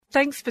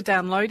Thanks for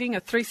downloading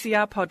a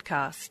 3CR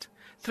podcast.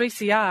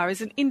 3CR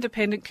is an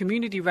independent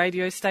community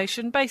radio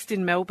station based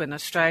in Melbourne,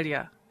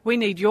 Australia. We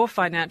need your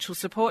financial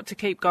support to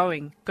keep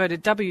going. Go to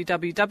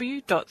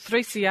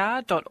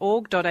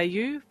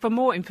www.3cr.org.au for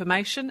more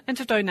information and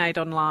to donate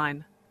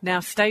online. Now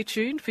stay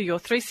tuned for your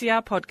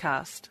 3CR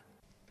podcast.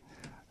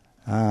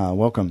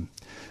 Welcome.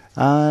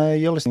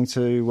 You're listening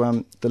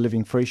to The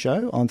Living Free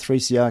Show on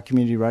 3CR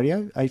Community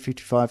Radio,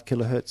 855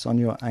 kilohertz on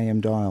your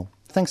AM dial.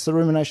 Thanks to the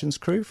Ruminations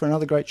crew for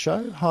another great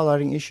show,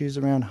 highlighting issues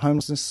around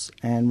homelessness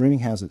and rooming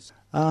houses.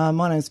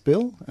 My name's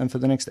Bill, and for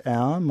the next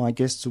hour, my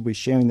guests will be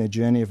sharing their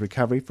journey of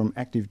recovery from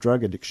active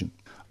drug addiction.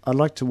 I'd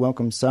like to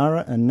welcome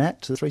Sarah and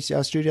Nat to the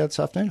 3CR studio this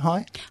afternoon.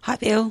 Hi. Hi,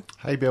 Bill.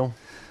 Hey, Bill.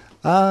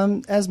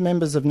 As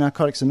members of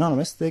Narcotics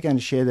Anonymous, they're going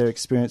to share their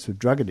experience with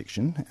drug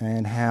addiction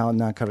and how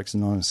Narcotics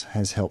Anonymous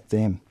has helped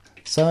them.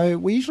 So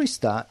we usually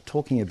start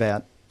talking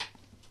about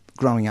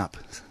growing up,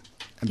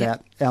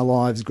 about our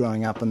lives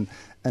growing up and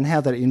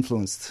how that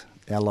influenced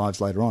our lives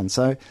later on.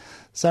 So,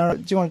 Sarah,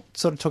 do you want to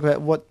sort of talk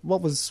about what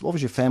was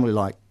your family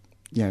like,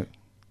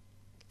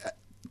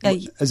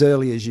 as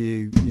early as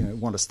you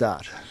want to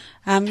start?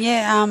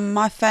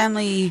 My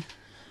family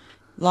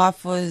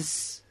life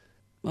was,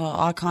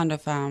 I kind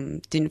of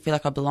didn't feel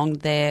like I belonged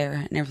there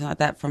and everything like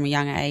that from a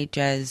young age,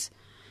 as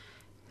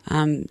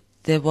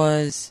there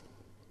was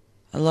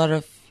a lot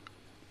of,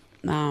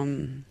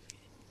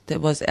 there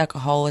was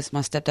alcohol, as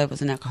my stepdad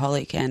was an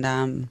alcoholic,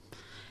 and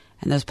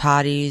those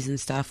parties and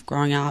stuff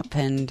growing up,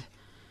 and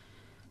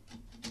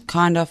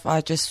kind of I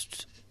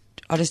just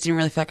didn't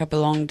really feel like I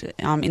belonged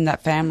in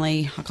that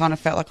family. I kind of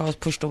felt like I was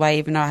pushed away,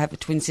 even though I have a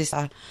twin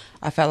sister.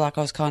 I felt like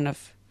I was kind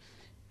of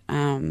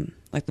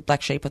like the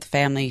black sheep of the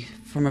family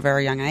from a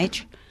very young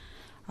age.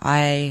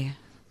 I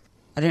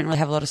didn't really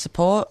have a lot of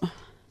support,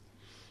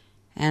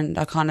 and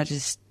I kind of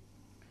just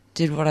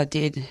did what I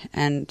did,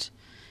 and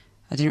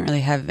I didn't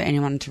really have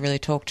anyone to really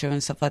talk to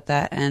and stuff like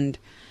that. And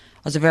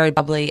I was a very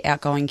bubbly,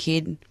 outgoing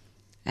kid,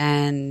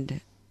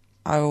 and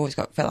I always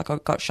felt like I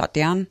got shut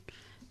down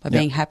by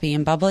being happy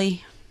and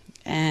bubbly.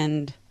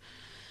 And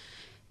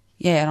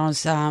and I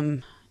was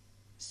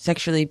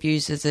sexually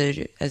abused as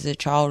a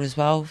child as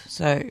well.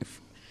 So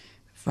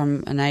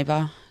from a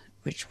neighbour,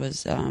 which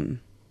was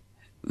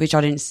which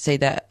I didn't see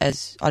that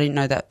as, I didn't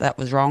know that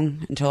was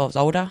wrong until I was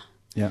older.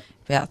 Yeah,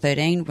 about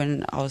 13,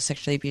 when I was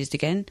sexually abused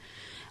again,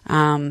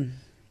 and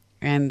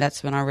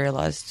that's when I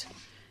realised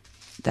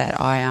that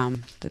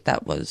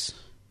that was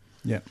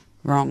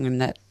wrong,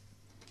 and that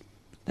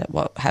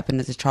what happened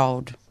as a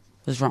child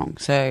was wrong.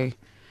 So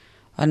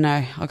I don't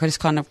know, I just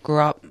kind of grew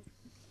up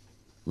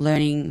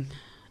learning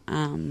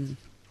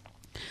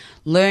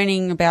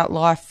about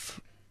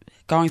life,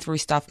 going through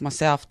stuff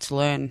myself to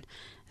learn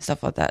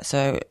stuff like that.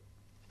 So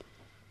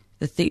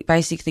the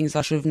basic things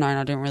I should have known,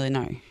 I didn't really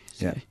know.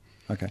 So. Yeah.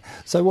 Okay.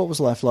 So what was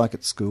life like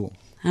at school?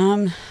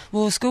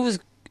 Well, school was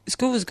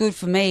good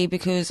for me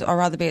because I'd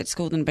rather be at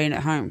school than being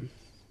at home.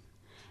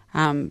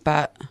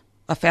 But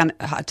I found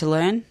it hard to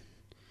learn.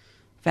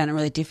 Found it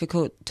really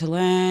difficult to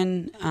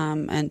learn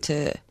and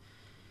to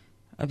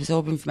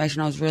absorb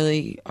information. I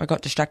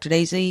got distracted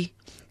easily,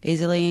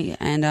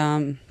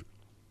 and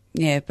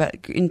but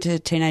into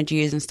teenage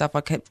years and stuff,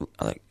 I kept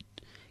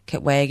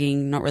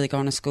wagging, not really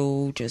going to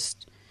school,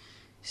 just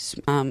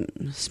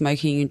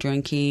smoking and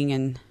drinking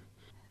and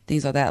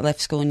things like that. I left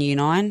school in Year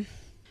 9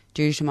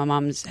 due to my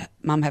mum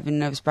having a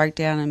nervous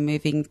breakdown and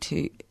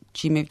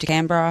she moved to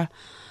Canberra.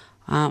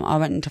 I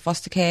went into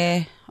foster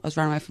care. I was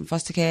run away from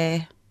foster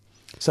care.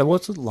 So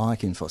what's it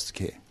like in foster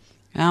care?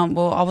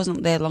 Well, I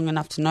wasn't there long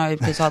enough to know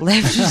because I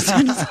left as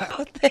soon as I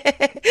got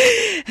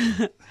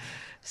there.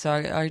 So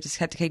I just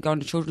had to keep going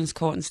to children's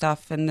court and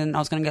stuff, and then I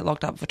was going to get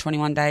locked up for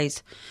 21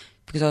 days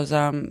because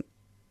I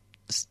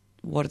was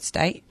warded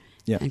state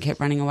and kept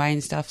running away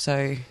and stuff.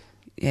 So,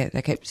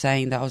 they kept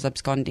saying that I was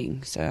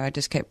absconding. So I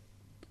just kept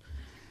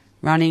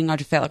running. I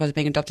just felt like I was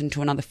being adopted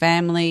into another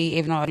family.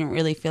 Even though I didn't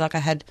really feel like I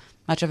had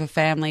much of a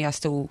family, I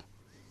still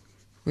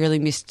really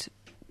missed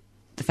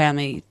the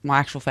family, my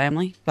actual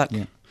family.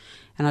 And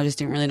I just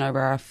didn't really know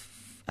where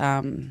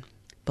I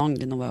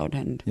belonged in the world.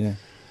 And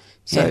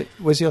So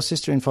was your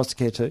sister in foster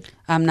care too?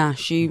 No,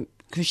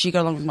 because she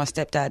got along with my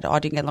stepdad. I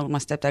didn't get along with my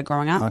stepdad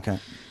growing up. Okay.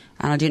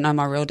 And I didn't know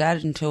my real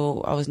dad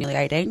until I was nearly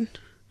 18.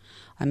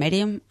 I met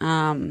him.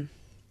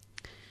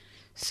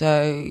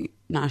 So,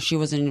 no, she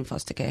wasn't in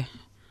foster care.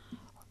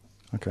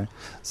 Okay.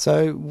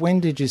 So when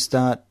did you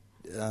start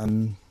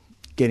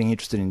getting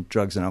interested in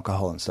drugs and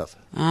alcohol and stuff?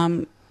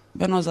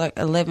 When I was like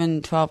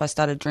 11, 12, I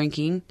started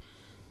drinking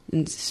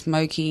and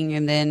smoking,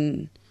 and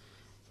then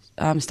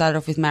started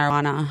off with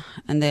marijuana,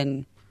 and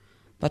then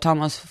by the time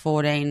I was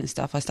 14 and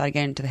stuff, I started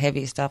getting into the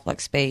heavier stuff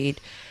like speed,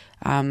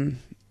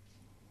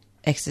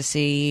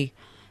 ecstasy,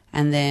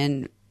 and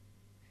then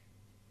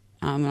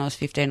when I was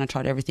 15, I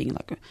tried everything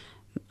like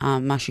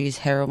mushies,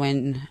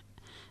 heroin,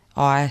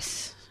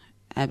 ice,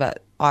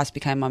 but ice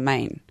became my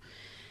main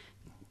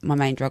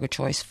drug of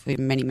choice for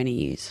many, many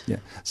years. Yeah.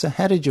 So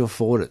how did you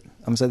afford it?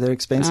 So they're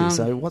expensive.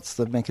 So what's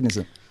the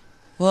mechanism?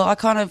 Well, I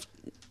kind of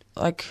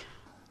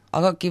I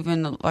got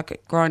given,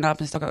 like, growing up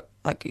and stuff,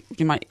 like,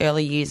 in my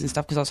early years and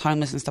stuff, because I was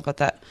homeless and stuff like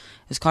that.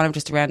 It was kind of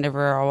just around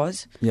everywhere I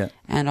was. Yeah.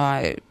 And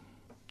I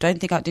don't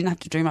think I didn't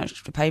have to do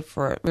much to pay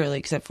for it, really,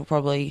 except for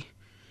probably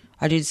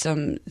I did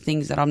some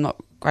things that I'm not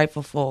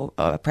grateful for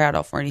or proud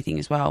of or anything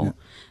as well. Yeah.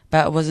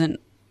 But it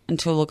wasn't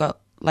until I got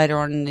later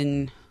on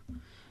in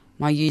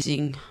my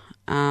using,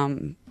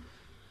 I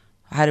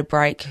had a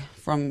break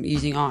from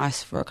using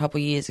ice for a couple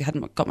of years. I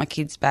hadn't got my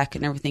kids back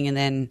and everything, and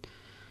then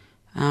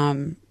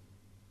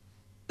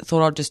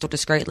thought I'd just do it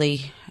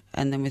discreetly,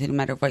 and then within a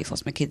matter of weeks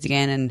lost my kids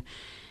again,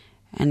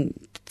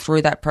 and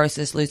through that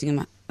process,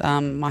 losing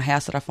my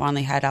house that I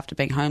finally had after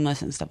being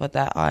homeless and stuff like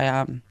that,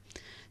 I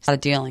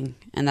started dealing,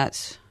 and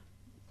that's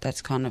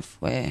kind of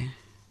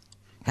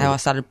how I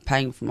started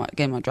paying for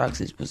getting my drugs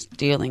was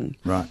dealing,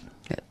 right,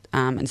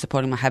 and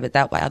supporting my habit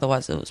that way.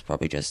 Otherwise, it was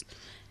probably just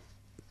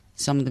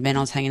some of the men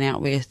I was hanging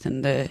out with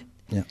and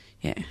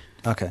yeah.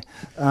 Okay.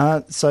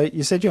 So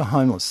you said you're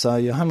homeless. So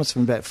you're homeless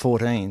from about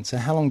 14. So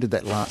how long did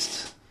that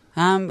last?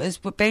 It's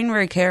been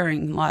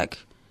recurring, like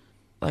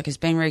it's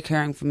been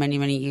recurring for many,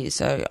 many years.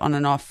 So on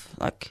and off,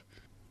 like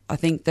I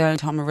think the only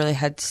time I really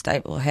had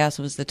stable house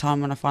was the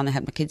time when I finally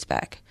had my kids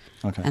back.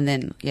 Okay. And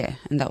then,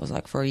 and that was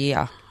like for a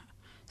year,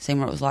 seeing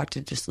what it was like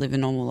to just live a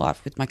normal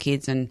life with my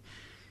kids and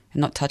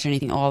not touch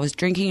anything. I was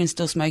drinking and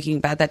still smoking,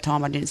 but at that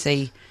time I didn't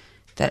see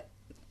that.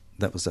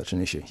 That was such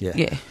an issue, yeah.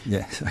 Yeah.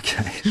 Yeah,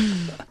 okay.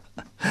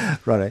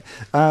 Righto.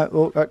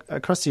 Well,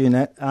 across to you,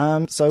 Nat.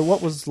 So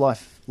what was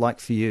life like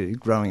for you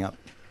growing up?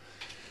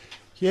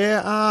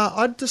 Yeah,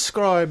 I'd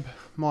describe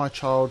my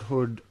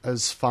childhood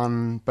as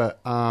fun, but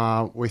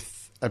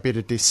with a bit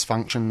of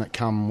dysfunction that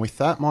come with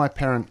that. My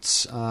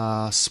parents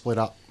split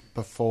up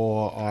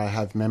before I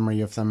have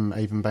memory of them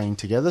even being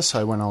together.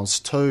 So when I was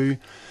 2,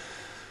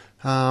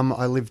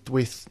 I lived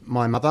with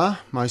my mother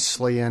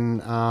mostly,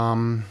 and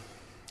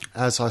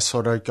as I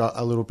sort of got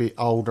a little bit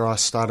older, I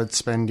started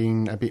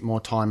spending a bit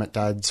more time at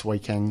Dad's,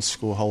 weekends,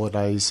 school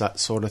holidays, that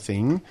sort of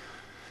thing.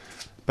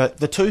 But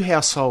the 2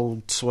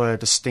 households were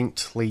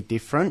distinctly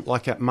different.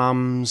 Like at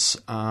Mum's,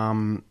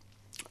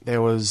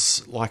 there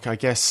was, like, I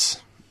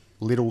guess,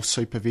 little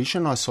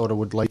supervision. I sort of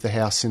would leave the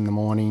house in the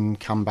morning,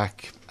 come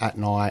back at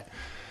night.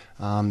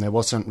 There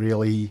wasn't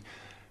really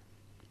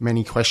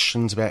many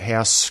questions about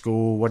house,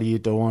 school, what are you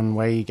doing,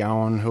 where are you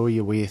going, who are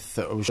you with.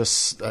 It was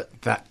just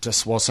that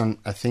just wasn't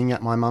a thing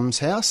at my mum's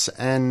house.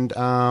 And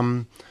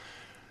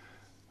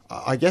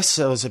I guess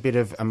there was a bit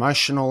of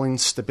emotional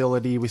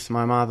instability with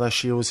my mother.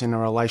 She was in a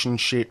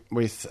relationship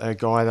with a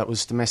guy that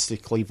was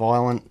domestically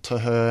violent to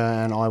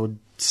her, and I would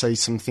see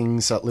some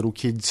things that little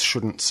kids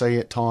shouldn't see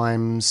at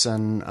times.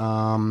 And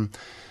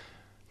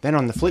then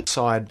on the flip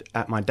side,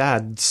 at my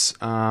dad's,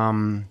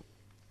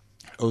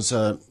 it was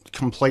a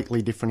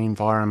completely different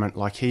environment.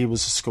 Like, he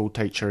was a school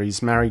teacher,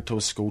 he's married to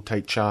a school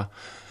teacher,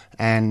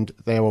 and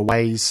there were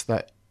ways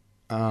that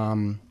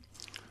there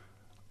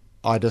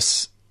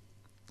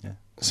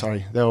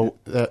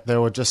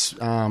were just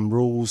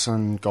rules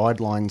and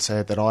guidelines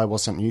there that I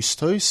wasn't used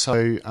to.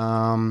 So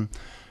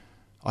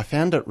I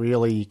found it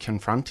really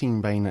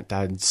confronting being at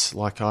Dad's.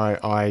 Like,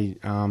 I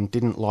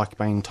didn't like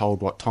being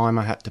told what time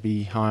I had to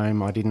be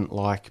home. I didn't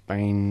like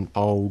being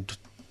told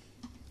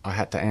I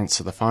had to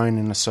answer the phone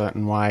in a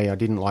certain way. I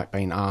didn't like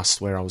being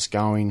asked where I was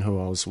going, who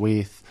I was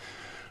with.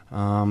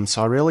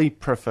 So I really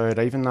preferred,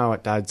 even though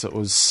at Dad's it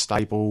was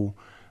stable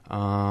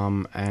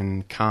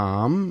and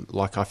calm,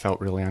 like, I felt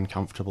really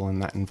uncomfortable in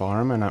that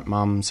environment. At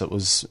Mum's it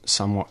was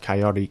somewhat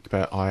chaotic,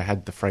 but I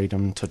had the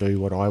freedom to do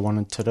what I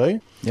wanted to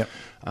do. Yep.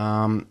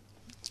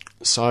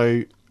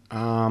 So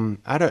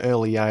at an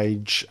early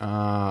age,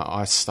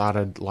 I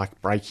started,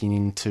 like, breaking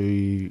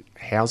into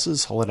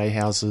houses, holiday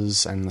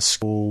houses, and the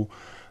school.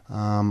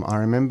 I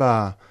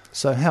remember...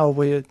 So how old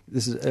were you?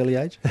 This is early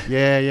age?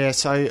 Yeah.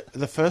 So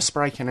the first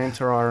break and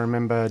enter I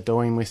remember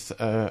doing with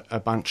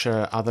a bunch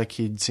of other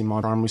kids in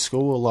my primary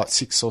school, like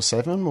 6 or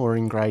 7, were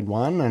in grade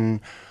 1, and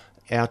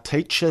our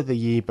teacher the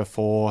year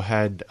before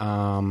had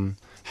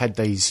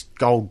these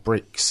gold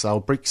bricks. They were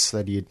bricks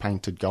that he had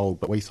painted gold,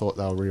 but we thought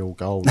they were real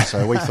gold.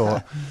 So we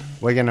thought,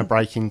 we're going to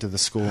break into the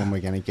school and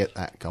we're going to get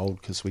that gold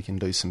because we can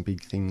do some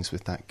big things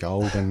with that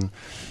gold. And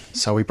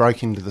so we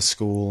broke into the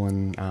school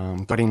and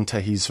got into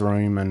his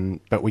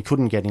room, but we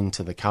couldn't get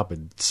into the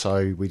cupboard.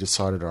 So we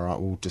decided, all right,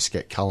 we'll just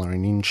get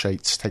colouring in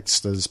sheets,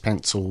 texters,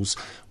 pencils,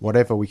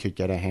 whatever we could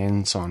get our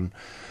hands on.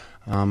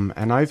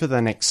 And over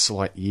the next,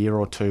 like, year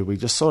or 2, we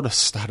just sort of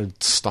started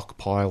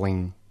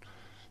stockpiling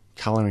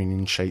colouring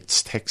in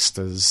sheets,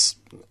 texters,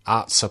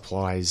 art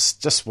supplies,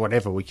 just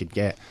whatever we could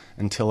get,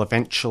 until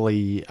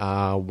eventually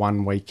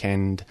one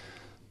weekend,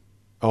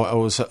 it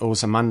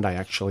was a Monday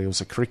actually, it was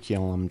a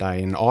curriculum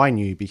day, and I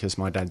knew, because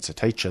my dad's a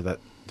teacher, that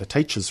the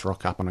teachers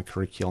rock up on a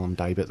curriculum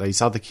day, but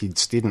these other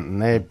kids didn't,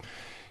 and they're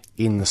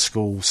in the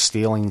school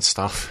stealing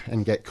stuff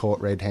and get caught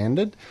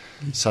red-handed.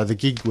 So the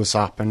gig was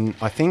up, and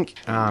I think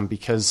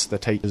because the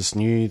teachers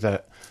knew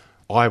that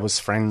I was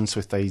friends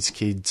with these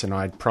kids and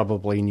I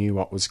probably knew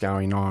what was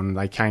going on,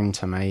 they came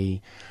to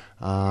me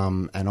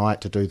and I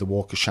had to do the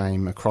walk of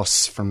shame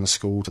across from the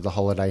school to the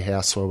holiday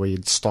house where we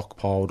had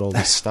stockpiled all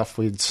this stuff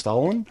we had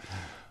stolen.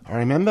 I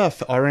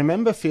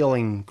remember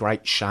feeling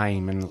great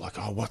shame and like,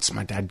 oh, what's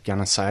my dad going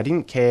to say? I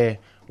didn't care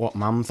what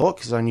Mum thought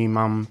because I knew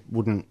Mum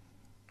wouldn't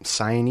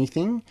say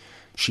anything.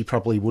 She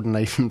probably wouldn't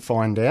even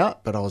find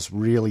out, but I was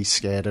really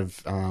scared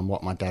of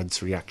what my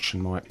dad's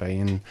reaction might be.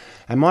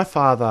 And my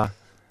father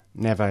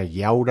never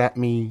yelled at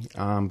me,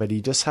 but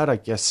he just had, I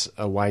guess,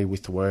 a way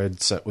with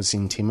words that was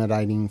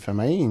intimidating for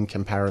me in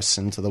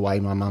comparison to the way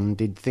my mum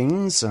did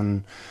things.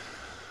 And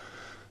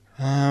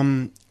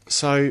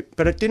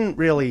but it didn't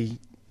really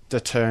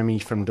deter me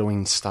from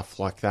doing stuff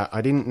like that.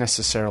 I didn't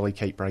necessarily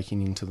keep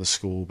breaking into the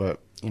school, but,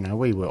 you know,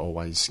 we were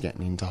always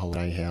getting into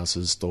holiday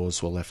houses,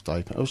 doors were left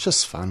open. It was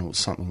just fun, it was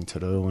something to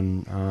do,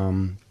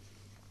 and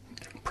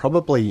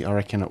probably, I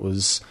reckon it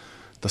was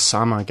the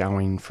summer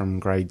going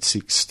from grade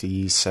 6 to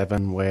year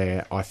 7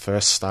 where I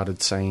first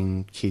started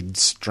seeing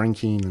kids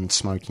drinking and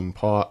smoking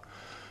pot,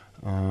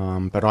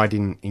 but I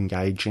didn't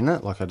engage in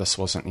it. Like, I just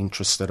wasn't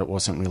interested. It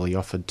wasn't really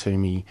offered to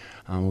me.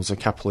 It was a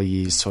couple of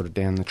years sort of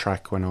down the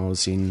track when I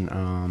was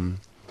in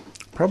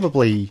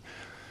probably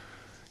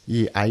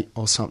year 8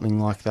 or something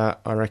like that,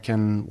 I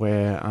reckon,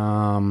 where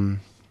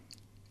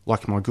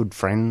like my good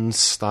friends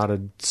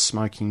started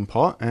smoking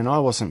pot, and I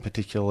wasn't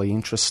particularly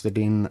interested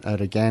in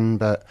it again,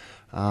 but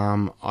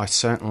I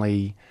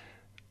certainly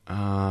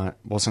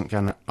wasn't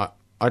going to...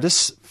 I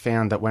just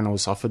found that when it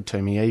was offered to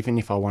me, even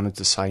if I wanted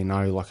to say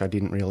no, like, I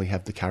didn't really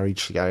have the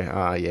courage to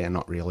go, yeah,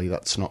 not really,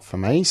 that's not for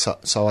me. So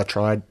I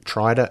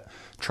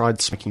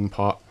tried smoking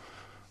pot,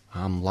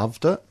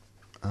 loved it.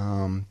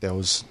 There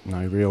was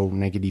no real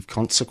negative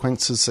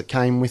consequences that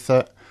came with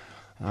it.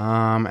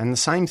 And the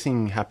same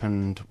thing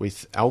happened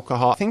with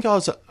alcohol. I think I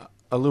was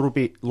a little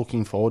bit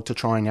looking forward to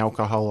trying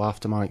alcohol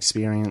after my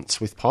experience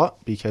with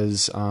pot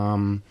because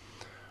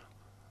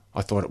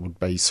I thought it would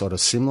be sort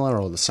of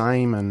similar or the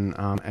same, and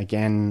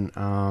again,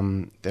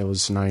 there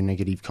was no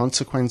negative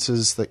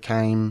consequences that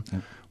came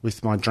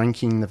with my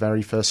drinking the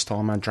very first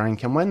time I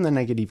drank. And when the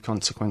negative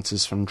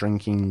consequences from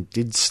drinking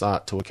did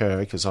start to occur,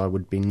 because I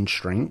would binge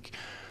drink,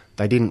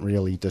 they didn't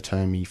really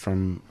deter me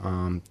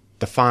from...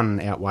 the fun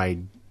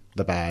outweighed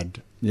the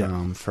bad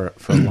for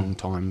a long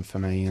time for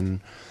me. And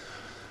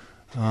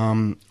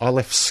I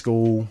left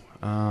school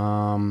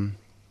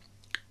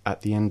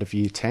at the end of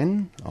year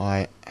 10.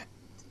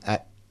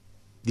 At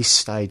this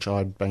stage,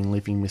 I'd been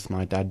living with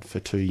my dad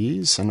for 2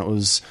 years, and it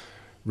was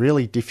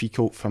really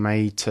difficult for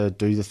me to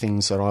do the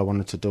things that I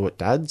wanted to do at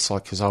Dad's,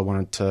 like, because I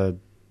wanted to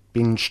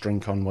binge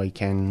drink on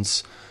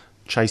weekends,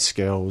 chase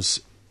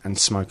girls, and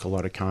smoke a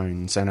lot of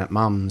cones. And at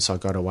Mum's, I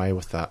got away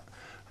with that.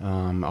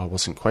 I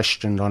wasn't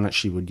questioned on it.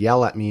 She would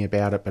yell at me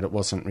about it, but it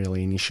wasn't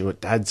really an issue.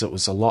 At Dad's, it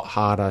was a lot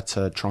harder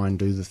to try and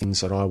do the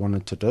things that I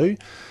wanted to do.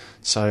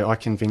 So I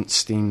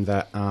convinced him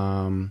that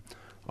I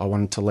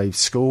wanted to leave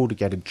school to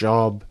get a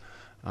job,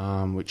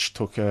 which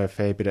took a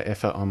fair bit of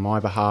effort on my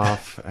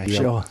behalf.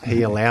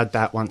 He allowed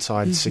that once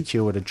I'd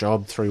secured a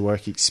job through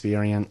work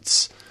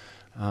experience,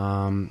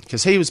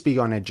 because he was big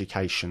on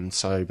education,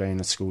 so being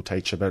a school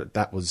teacher, but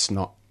that was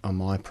not on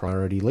my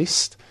priority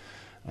list.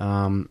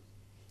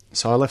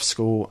 So I left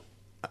school,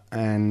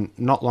 and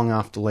not long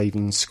after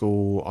leaving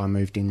school, I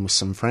moved in with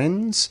some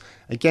friends.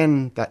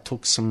 Again, that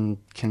took some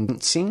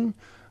convincing,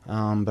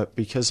 but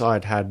because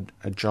I'd had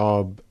a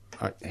job,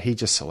 he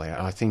just allowed.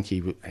 I think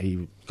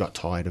he got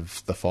tired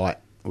of the fight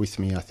with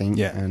me, I think,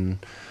 and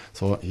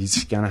thought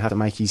he's going to have to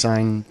make his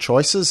own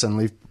choices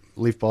and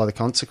live by the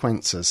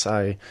consequences.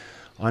 So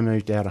I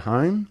moved out of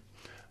home.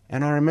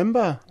 And I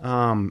remember,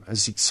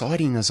 as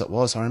exciting as it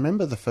was, I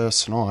remember the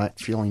first night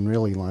feeling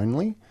really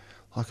lonely.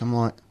 Like, I'm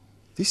like,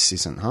 this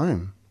isn't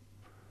home.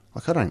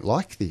 Like, I don't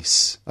like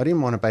this. I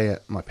didn't want to be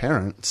at my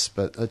parents',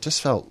 but it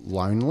just felt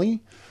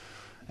lonely.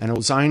 And it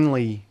was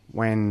only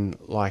when,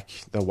 like,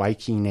 the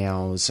waking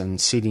hours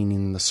and sitting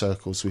in the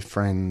circles with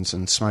friends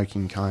and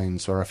smoking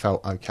cones where I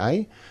felt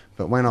okay.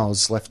 But when I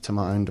was left to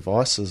my own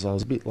devices, I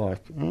was a bit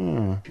like,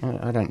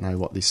 I don't know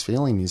what this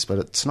feeling is, but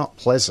it's not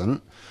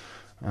pleasant.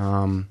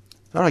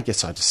 But I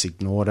guess I just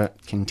ignored it,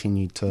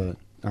 continued to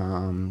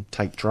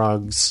take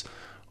drugs.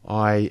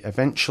 I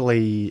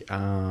eventually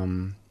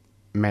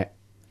met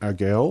a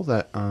girl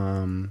that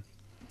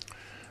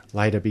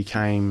later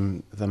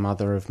became the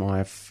mother of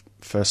my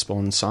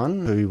firstborn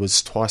son, who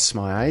was twice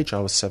my age. I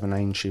was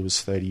 17, she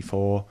was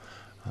 34.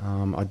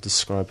 I'd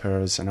describe her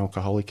as an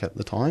alcoholic at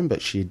the time,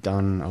 but she had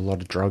done a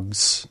lot of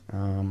drugs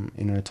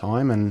in her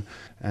time.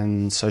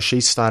 And so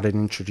she started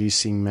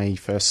introducing me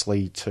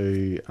firstly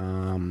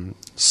to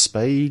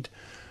speed.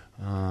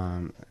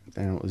 And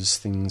it was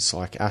things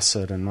like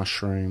acid and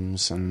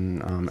mushrooms,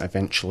 and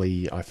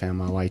eventually I found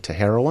my way to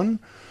heroin.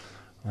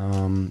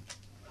 And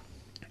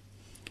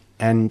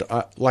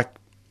I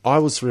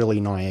was really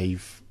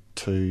naive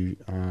to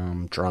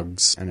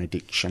drugs and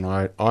addiction.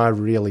 I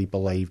really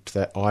believed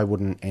that I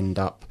wouldn't end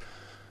up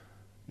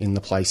in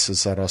the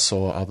places that I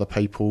saw other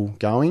people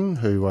going,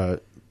 who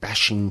were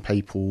bashing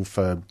people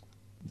for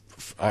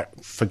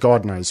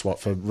God knows what,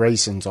 for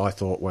reasons I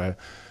thought were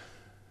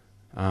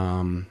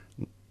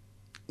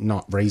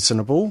not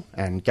reasonable,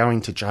 and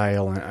going to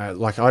jail. And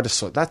I just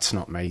thought, that's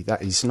not me.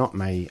 That is not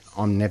me.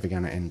 I'm never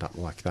going to end up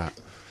like that.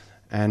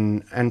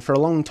 And for a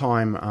long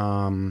time,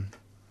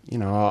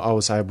 I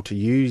was able to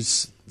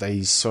use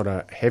these sort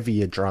of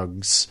heavier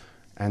drugs,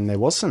 and there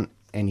wasn't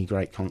any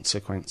great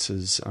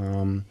consequences.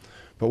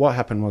 But what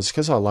happened was,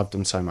 because I loved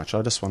them so much,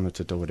 I just wanted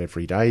to do it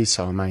every day,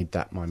 so I made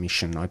that my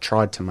mission. I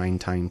tried to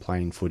maintain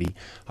playing footy.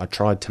 I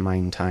tried to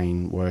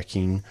maintain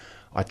working.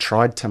 I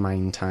tried to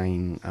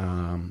maintain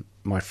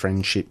my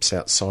friendships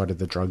outside of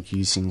the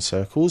drug-using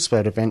circles,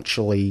 but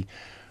eventually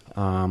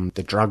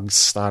the drugs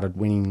started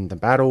winning the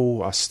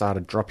battle. I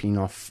started dropping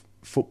off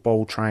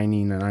football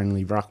training and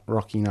only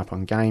rocking up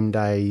on game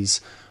days.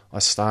 I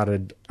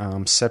started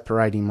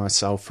separating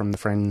myself from the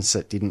friends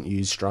that didn't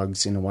use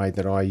drugs in a way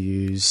that I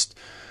used.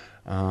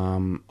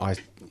 I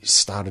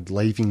started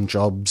leaving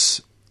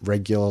jobs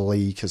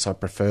regularly because I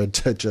preferred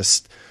to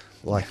just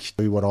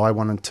do what I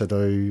wanted to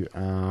do,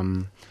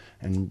 and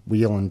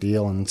wheel and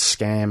deal and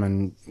scam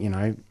and,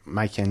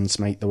 make ends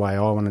meet the way I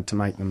wanted to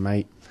make them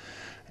meet.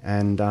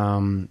 And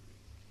and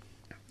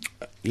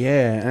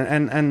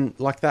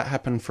that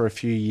happened for a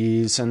few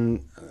years,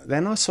 and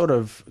then I sort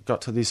of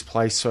got to this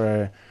place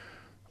where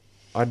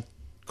I'd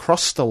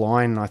crossed the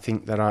line, I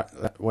think,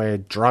 where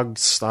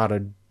drugs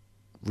started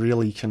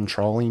really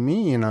controlling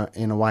me in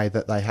a way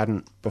that they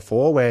hadn't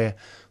before, where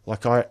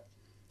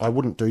I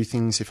wouldn't do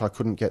things if I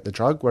couldn't get the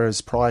drug,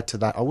 whereas prior to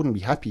that I wouldn't be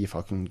happy if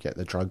I couldn't get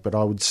the drug, but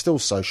I would still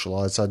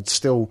socialise. I'd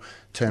still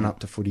turn up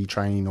to footy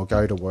training or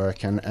go to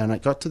work, and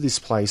it got to this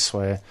place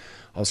where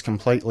I was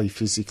completely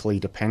physically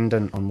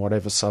dependent on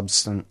whatever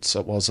substance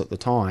it was at the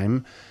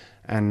time,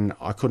 and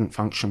I couldn't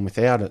function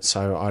without it.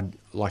 So I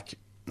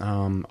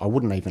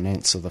wouldn't even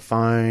answer the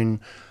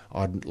phone.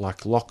 I'd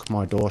lock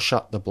my door,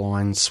 shut the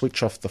blinds,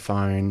 switch off the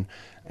phone,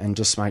 and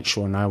just make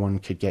sure no one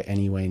could get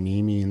anywhere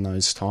near me in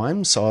those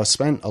times. So I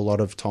spent a lot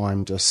of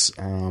time just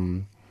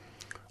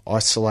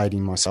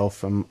isolating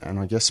myself, and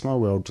I guess my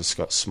world just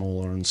got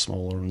smaller and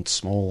smaller and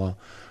smaller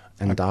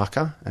and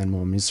darker and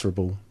more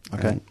miserable.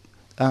 Okay.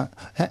 How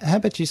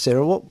about you,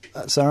 Sarah?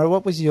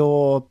 What was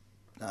your,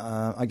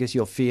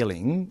 your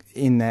feeling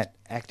in that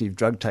active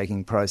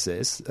drug-taking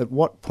process? At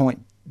what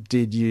point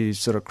did you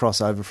sort of cross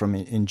over from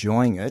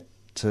enjoying it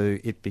to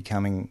it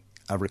becoming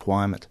a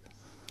requirement?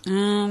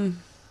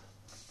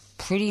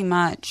 Pretty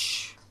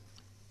much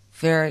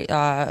very,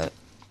 my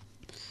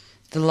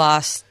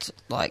last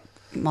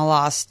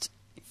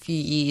few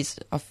years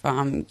of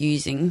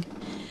using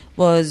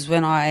was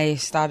when I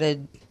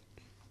started,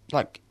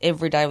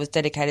 every day was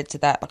dedicated to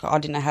that. I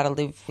didn't know how to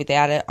live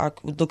without it. I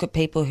would look at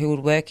people who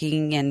were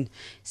working and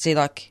see if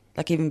I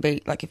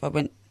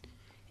went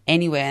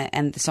anywhere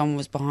and someone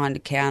was behind a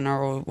counter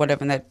or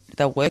whatever and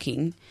they're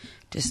working,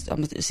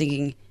 I'm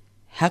thinking,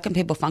 how can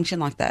people function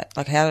like that?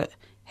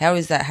 How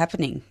is that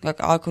happening?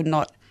 I could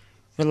not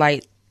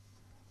relate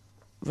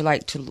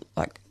to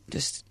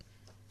just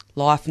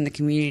life in the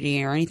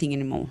community or anything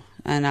anymore.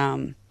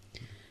 And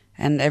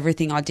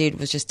everything I did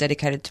was just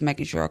dedicated to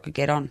making sure I could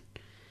get on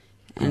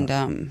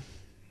and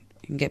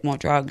get more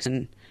drugs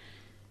and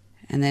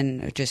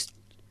then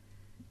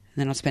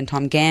I'd spend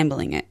time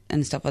gambling it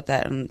and stuff like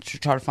that and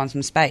try to find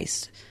some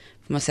space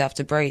for myself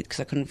to breathe because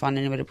I couldn't find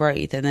anywhere to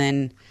breathe. And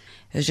then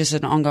it was just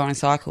an ongoing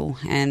cycle,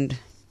 and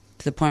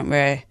to the point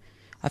where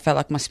I felt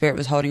like my spirit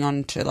was holding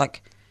on to,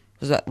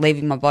 was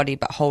leaving my body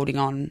but holding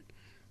on. It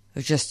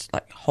was just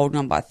holding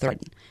on by a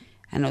thread.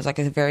 And it was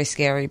a very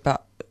scary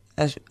but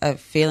a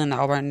feeling that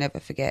I won't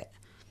never forget.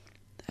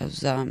 It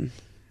was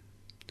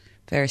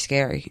very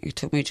scary. It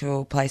took me to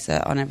a place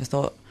that I never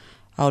thought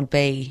I would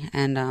be,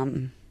 and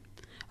I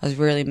was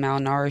really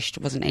malnourished.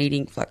 I wasn't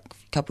eating for a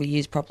couple of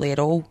years properly at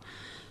all,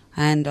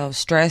 and I was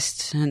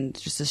stressed, and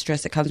just the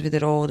stress that comes with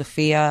it all, the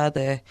fear,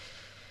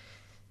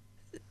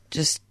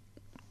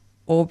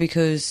 all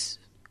because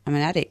I'm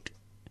an addict.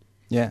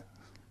 Yeah.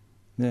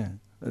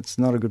 It's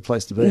not a good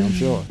place to be, I'm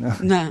sure.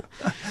 No.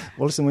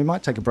 Well, listen, we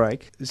might take a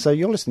break. So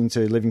you're listening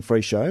to Living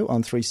Free Show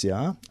on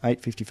 3CR,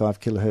 855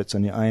 kilohertz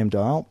on your AM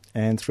dial,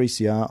 and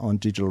 3CR on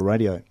digital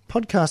radio.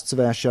 Podcasts of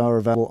our show are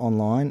available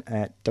online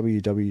at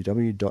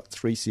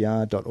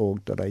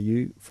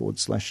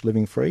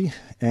www.3cr.org.au/livingfree,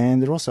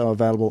 and they're also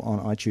available on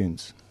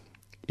iTunes.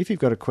 If you've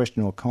got a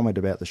question or comment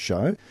about the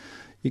show,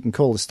 you can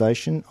call the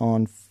station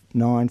on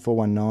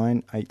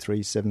 9419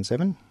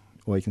 8377,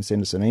 or you can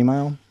send us an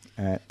email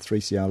at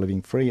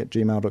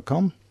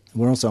 3crlivingfree@gmail.com.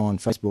 We're also on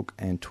Facebook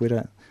and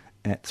Twitter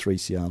at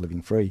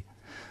 3crlivingfree.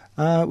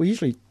 We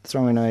usually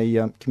throw in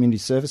a community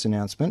service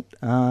announcement,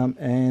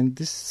 and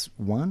this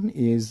one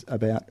is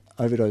about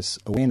Overdose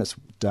Awareness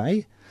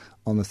Day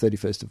on the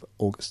 31st of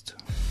August.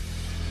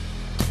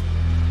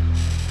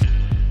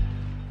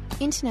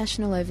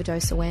 International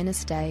Overdose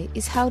Awareness Day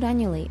is held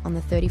annually on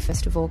the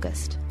 31st of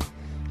August.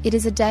 It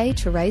is a day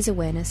to raise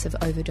awareness of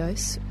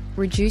overdose,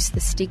 reduce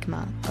the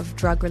stigma of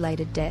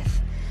drug-related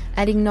death,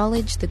 and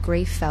acknowledge the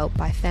grief felt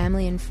by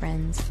family and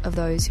friends of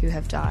those who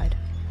have died.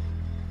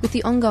 With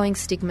the ongoing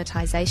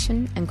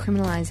stigmatisation and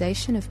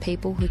criminalisation of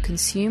people who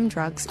consume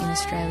drugs in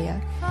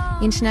Australia,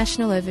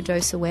 International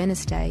Overdose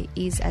Awareness Day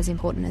is as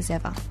important as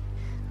ever.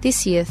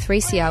 This year,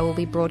 3CR will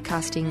be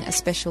broadcasting a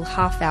special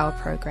half-hour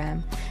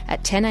program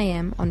at 10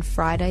 a.m. on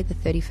Friday the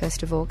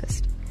 31st of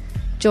August.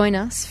 Join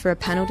us for a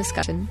panel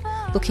discussion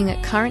looking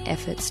at current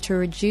efforts to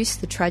reduce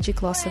the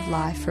tragic loss of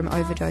life from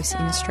overdose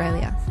in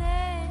Australia.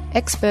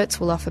 Experts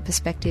will offer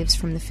perspectives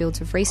from the fields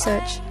of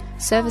research,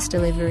 service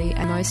delivery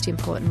and, most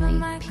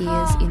importantly,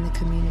 peers in the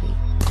community.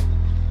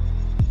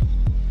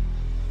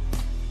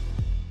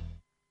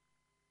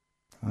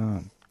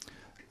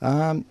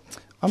 I'm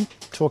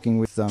talking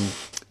with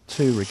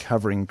two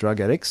recovering drug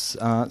addicts,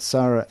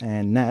 Sarah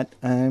and Nat,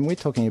 and we're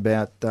talking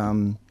about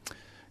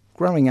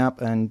growing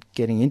up and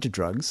getting into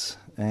drugs.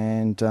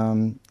 And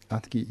I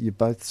think you're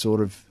both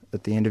sort of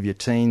at the end of your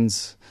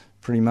teens,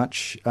 pretty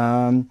much.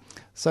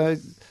 So,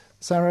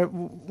 Sarah,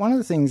 one of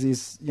the things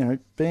is,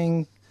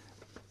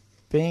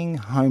 being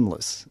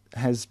homeless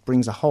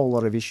brings a whole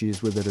lot of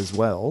issues with it as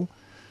well.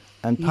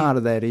 And part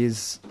of that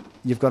is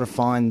you've got to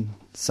find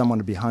someone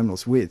to be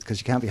homeless with,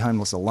 because you can't be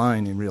homeless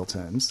alone in real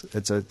terms.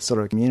 It's a sort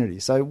of community.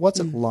 So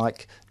what's it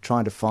like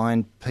trying to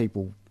find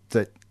people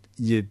that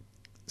you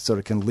sort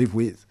of can live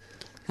with?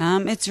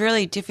 It's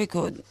really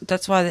difficult.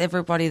 That's why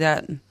everybody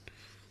that,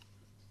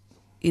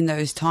 in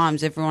those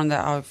times, everyone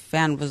that I've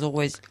found was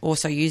always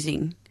also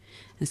using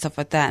and stuff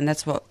like that. And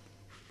that's what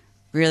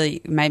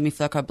really made me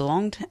feel like I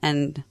belonged.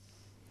 And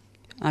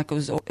like it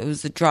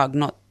was the drug,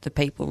 not the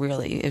people,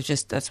 really. It was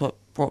just, that's what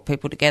brought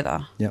people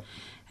together. Yep.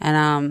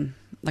 And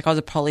like I was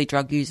a poly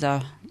drug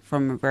user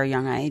from a very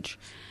young age.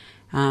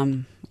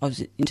 I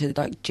was into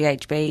like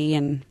GHB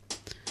and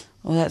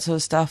all that sort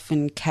of stuff,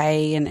 and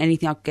K and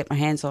anything I could get my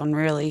hands on,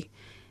 really,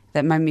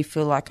 that made me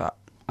feel like I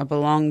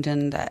belonged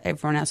and that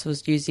everyone else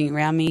was using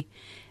around me.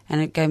 And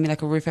it gave me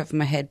like a roof over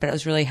my head. But it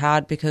was really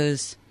hard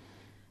because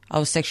I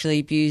was sexually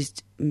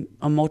abused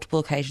on multiple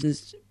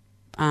occasions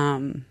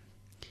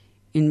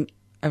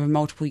over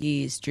multiple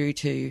years due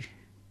to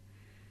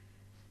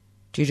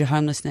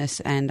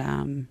homelessness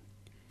and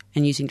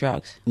using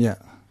drugs. Yeah.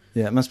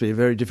 Yeah, it must be a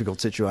very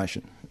difficult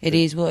situation. It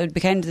is. Well, it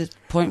became to the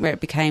point where it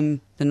became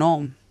the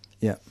norm.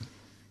 Yeah.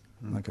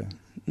 Okay.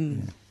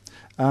 Yeah.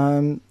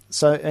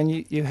 So,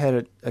 and you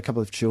had a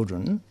couple of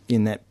children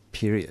in that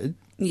period.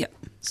 Yeah.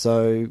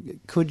 So,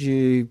 could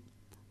you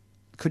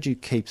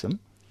keep them?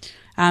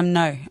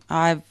 No,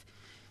 I've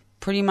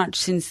pretty much,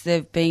 since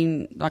they've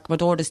been, like, my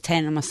daughter's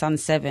 10 and my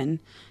son's 7,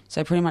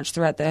 so pretty much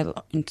throughout their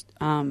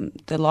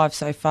lives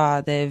so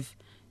far, they've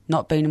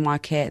not been in my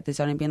care.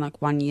 There's only been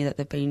like 1 year that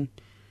they've been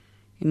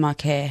in my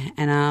care,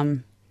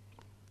 and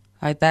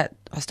like that,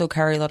 I still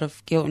carry a lot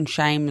of guilt and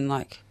shame, and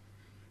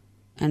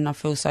I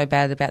feel so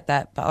bad about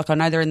that. But like, I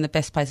know they're in the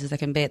best places they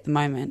can be at the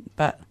moment,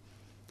 but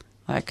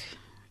like,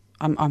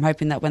 I'm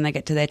hoping that when they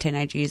get to their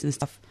teenage years and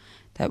stuff,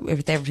 that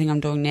with everything I'm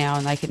doing now,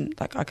 and they can,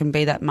 like, I can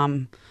be that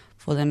mum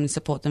for them and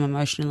support them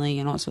emotionally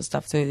and all sorts of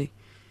stuff through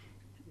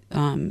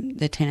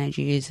their teenage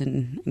years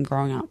and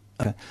growing up.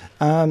 Okay.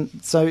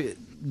 So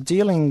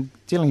dealing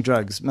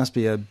drugs must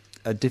be a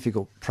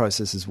difficult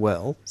process as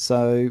well.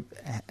 So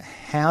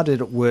how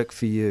did it work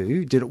for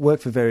you? Did it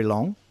work for very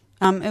long?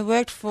 It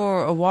worked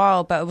for a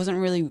while, but it wasn't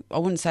really, I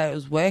wouldn't say it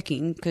was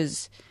working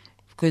because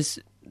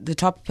the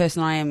type of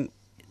person I am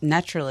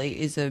naturally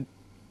is a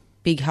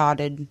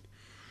big-hearted,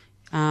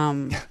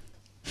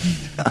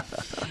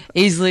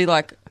 easily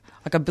like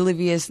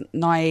oblivious,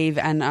 naive,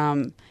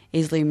 and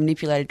easily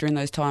manipulated during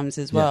those times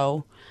as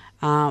well,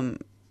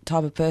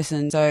 type of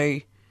person. So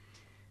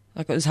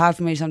like, it was hard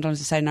for me sometimes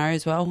to say no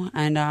as well,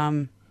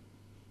 and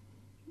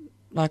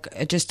like,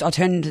 I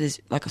turned into this,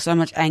 like, so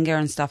much anger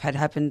and stuff had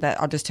happened that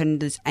I just turned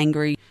into this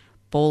angry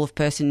ball of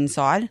person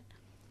inside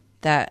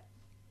that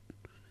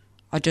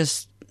I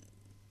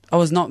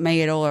was not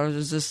me at all. I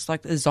was just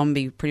like a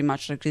zombie, pretty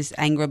much, like this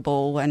anger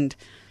ball, and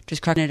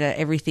just cracking it at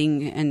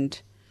everything,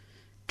 and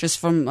just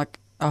from like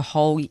a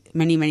whole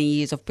many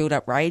years of built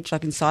up rage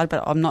like inside.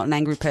 But I'm not an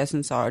angry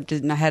person, so I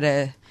didn't know how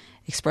to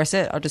express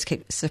it. I just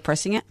keep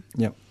suppressing it.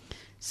 Yep.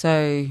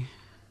 So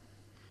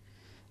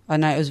I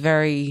know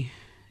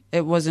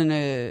it wasn't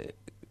a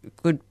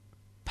good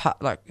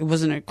part, like, it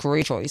wasn't a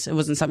career choice. It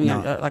wasn't something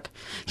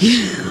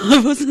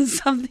it wasn't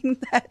something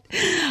that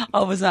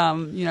I was, I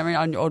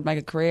would make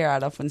a career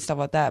out of and stuff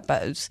like that.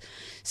 But it was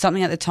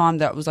something at the time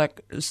that was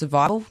like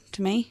survival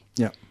to me.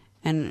 Yeah.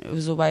 And it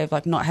was a way of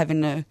like not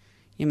having to,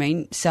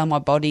 sell my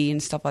body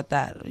and stuff like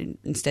that.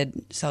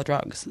 Instead, sell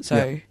drugs. So,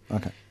 yeah.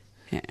 Okay.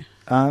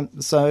 Yeah.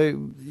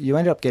 So you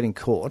ended up getting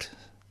caught.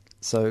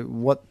 So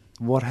what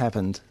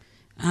happened?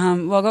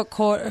 Well, I got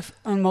caught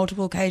on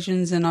multiple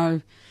occasions, and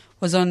I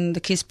was on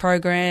the KISS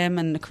program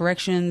and the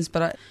corrections,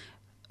 but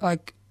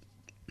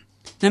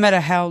no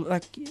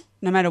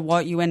matter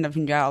what, you end up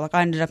in jail. Like,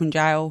 I ended up in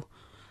jail.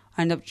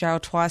 I ended up in jail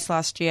twice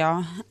last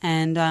year,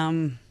 and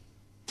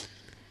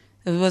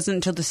it wasn't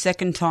until the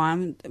second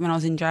time when I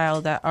was in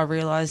jail that I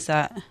realised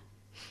that,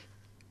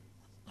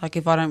 like,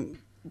 if I don't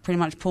pretty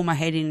much pull my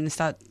head in and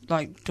start,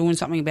 like, doing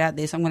something about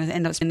this, I'm going to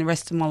end up spending the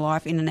rest of my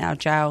life in and out of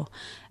jail,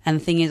 And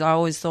the thing is, I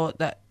always thought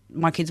that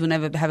my kids will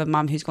never have a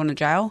mum who's gone to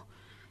jail.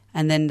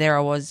 And then there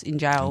I was in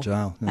jail.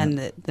 And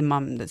the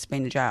mum that's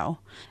been to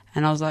jail.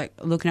 And I was like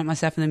looking at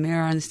myself in the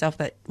mirror and stuff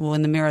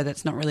in the mirror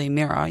that's not really a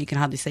mirror. You can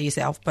hardly see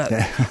yourself. But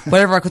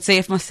whatever I could see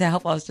of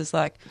myself, I was just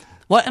like,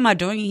 what am I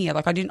doing here?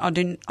 Like I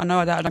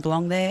know that I don't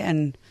belong there.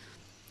 And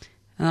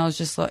I was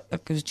just like,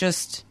 it was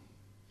just,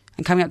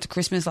 and coming up to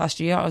Christmas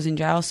last year, I was in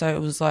jail. So it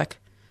was like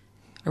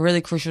a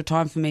really crucial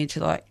time for me to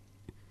like,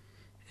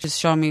 just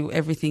show me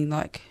everything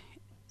like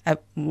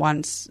at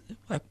once,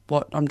 like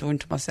what I'm doing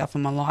to myself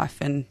in my life.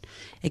 And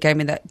it gave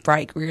me that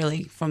break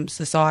really from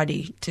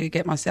society to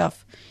get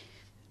myself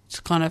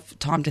kind of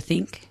time to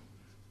think.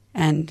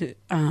 And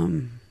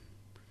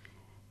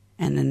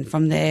then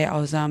from there I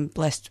was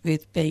blessed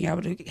with being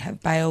able to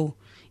have bail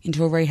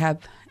into a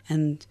rehab,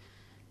 and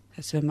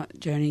that's where my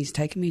journey's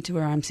taken me to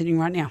where I'm sitting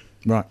right now.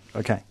 Right,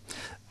 okay.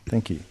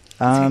 Thank you.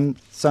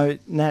 So,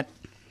 Nat,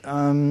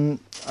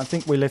 I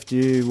think we left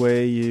you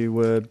where you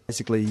were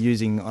basically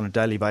using on a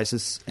daily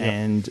basis,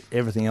 and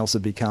everything else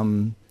had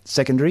become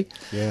secondary.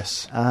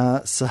 Yes.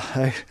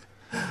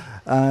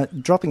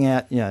 Dropping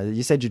out,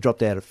 you said you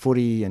dropped out of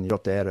footy and you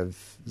dropped out of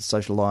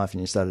social life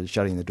and you started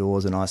shutting the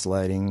doors and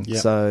isolating.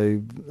 Yep.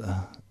 So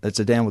it's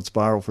a downward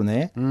spiral from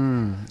there.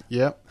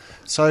 Yep.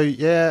 So,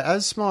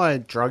 as my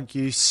drug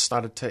use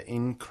started to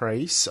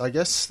increase, I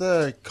guess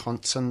the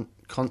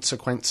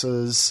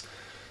consequences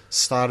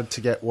started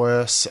to get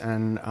worse,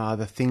 and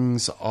the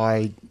things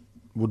I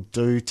would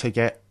do to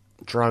get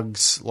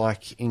drugs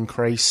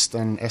increased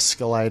and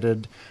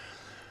escalated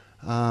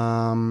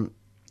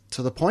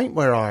to the point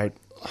where I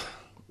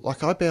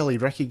barely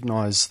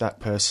recognise that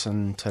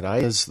person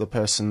today as the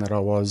person that I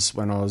was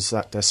when I was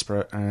that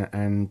desperate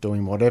and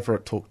doing whatever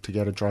it took to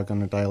get a drug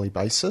on a daily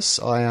basis.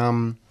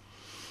 I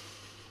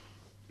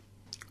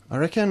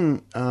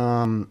reckon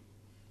I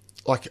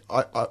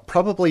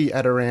probably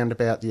at around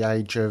about the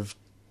age of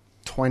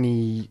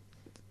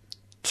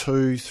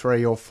 22,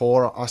 3 or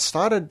 4, I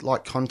started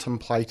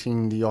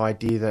contemplating the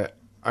idea that,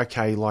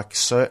 okay,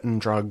 certain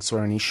drugs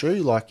were an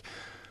issue.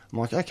 I'm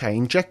like, okay,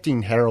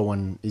 injecting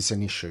heroin is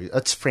an issue.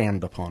 It's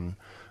frowned upon.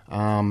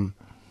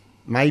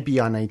 Maybe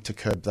I need to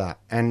curb that.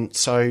 And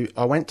so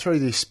I went through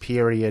this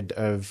period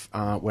of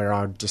where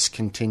I'd just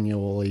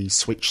continually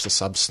switch the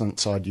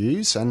substance I'd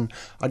use, and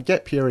I'd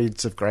get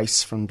periods of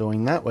grace from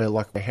doing that where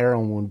the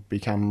heroin would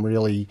become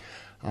really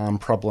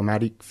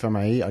problematic for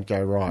me. I'd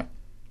go, right,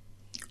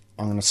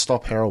 I'm going to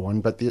stop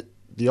heroin, but the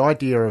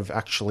idea of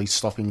actually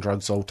stopping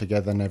drugs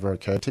altogether never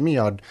occurred to me.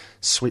 I'd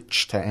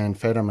switch to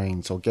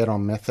amphetamines or get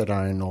on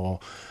methadone or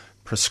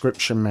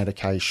prescription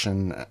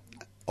medication,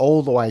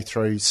 all the way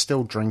through,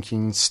 still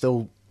drinking,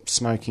 still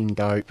smoking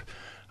dope,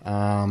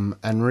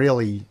 and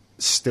really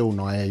still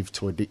naive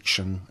to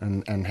addiction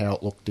and how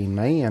it looked in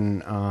me,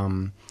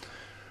 and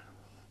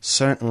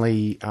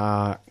certainly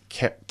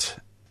kept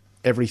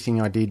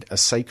everything I did a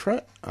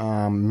secret,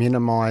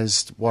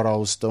 minimised what I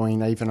was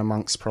doing, even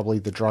amongst probably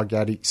the drug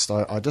addicts.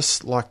 I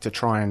just like to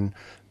try and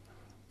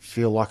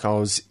feel like I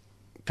was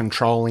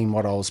controlling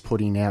what I was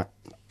putting out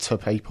to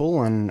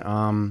people, and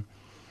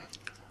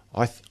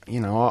I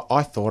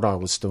thought I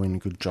was doing a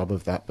good job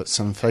of that, but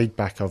some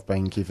feedback I've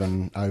been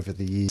given over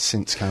the years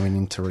since going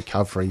into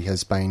recovery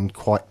has been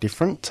quite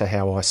different to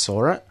how I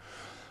saw it.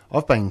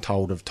 I've been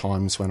told of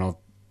times when I've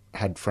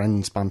had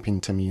friends bump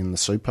into me in the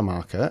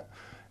supermarket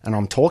and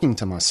I'm talking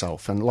to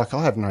myself, and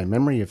I have no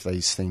memory of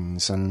these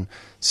things. And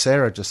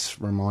Sarah just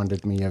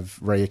reminded me of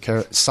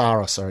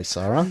Sarah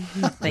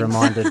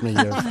reminded me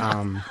of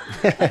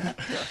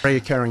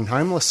reoccurring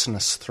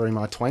homelessness through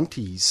my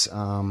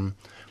 20s,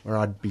 where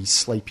I'd be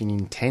sleeping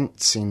in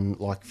tents in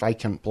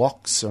vacant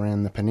blocks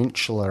around the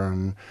peninsula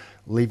and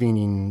living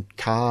in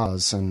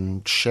cars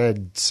and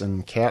sheds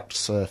and couch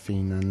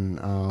surfing,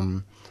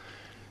 and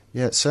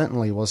it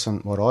certainly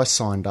wasn't what I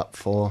signed up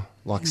for.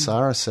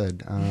 Sarah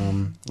said,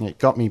 it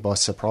got me by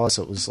surprise.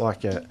 It was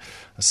like a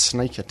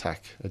sneak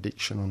attack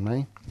addiction on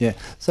me. Yeah.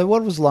 So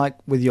what was like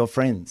with your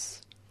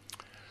friends?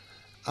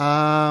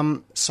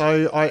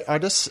 So I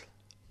just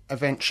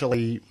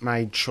eventually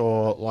made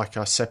sure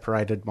I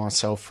separated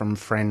myself from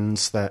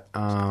friends that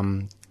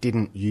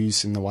didn't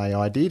use in the way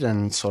I did,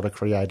 and sort of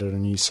created a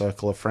new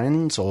circle of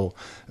friends or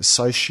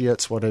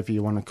associates, whatever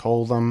you want to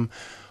call them.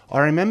 I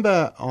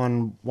remember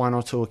on one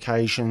or two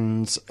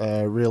occasions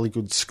a really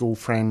good school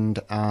friend,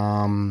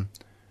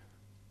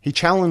 he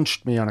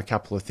challenged me on a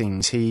couple of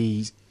things.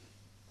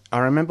 I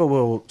remember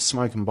we were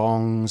smoking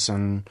bongs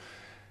and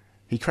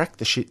he cracked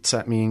the shits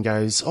at me and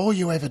goes, all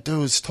you ever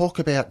do is talk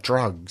about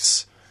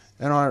drugs.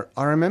 And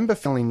I remember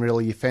feeling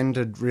really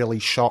offended, really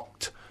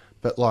shocked,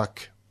 but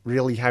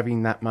really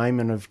having that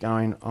moment of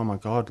going, oh my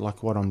God,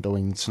 what I'm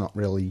doing is not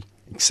really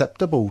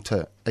acceptable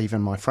to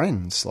even my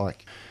friends.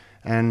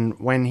 And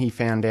when he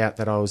found out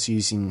that I was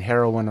using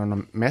heroin on a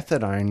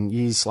methadone,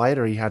 years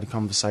later he had a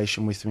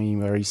conversation with me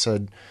where he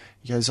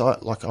goes, I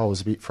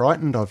was a bit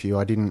frightened of you.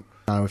 I didn't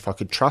know if I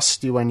could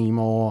trust you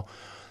anymore.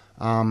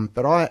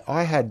 But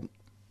I had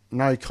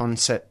no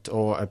concept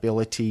or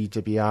ability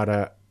to be able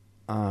to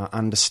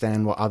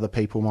understand what other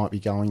people might be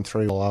going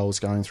through while I was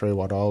going through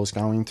what I was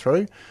going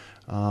through.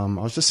 I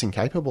was just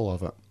incapable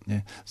of it.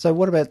 Yeah. So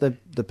what about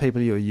the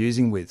people you were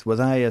using with? Were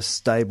they a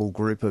stable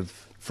group of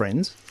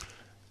friends?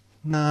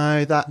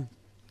 No,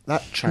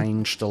 that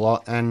changed a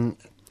lot. And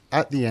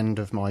at the end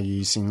of my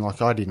using,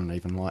 like, I didn't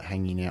even like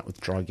hanging out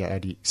with drug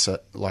addicts.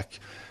 Like,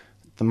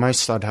 the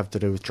most I'd have to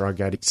do with drug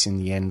addicts in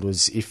the end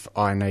was if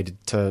I needed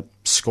to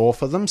score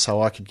for them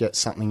so I could get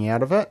something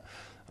out of it,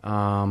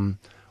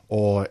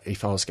 or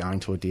if I was going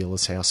to a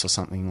dealer's house or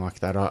something like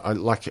that.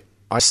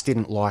 I just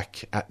didn't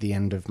like, at the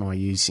end of my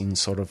using,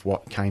 sort of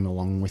what came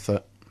along with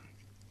it,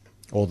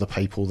 or the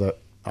people that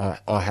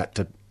I had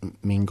to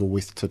mingle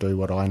with to do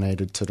what I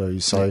needed to do.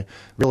 So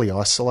really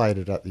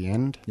isolated at the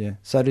end. Yeah.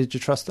 So did you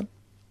trust them?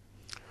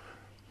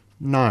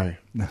 No.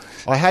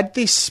 I had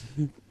this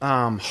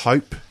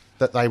hope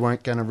that they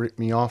weren't going to rip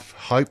me off,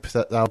 hope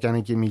that they were going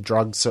to give me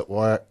drugs that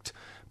worked,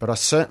 but I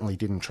certainly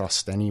didn't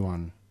trust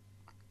anyone.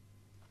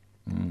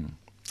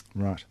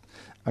 Right.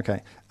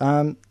 Okay.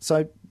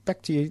 So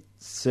back to you,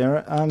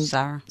 Sarah.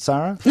 Sarah.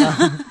 Sarah?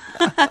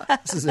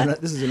 This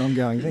is an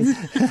ongoing thing.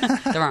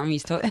 Don't worry, I'm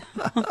used to it.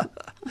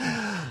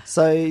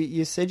 So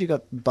you said you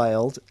got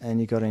bailed and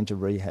you got into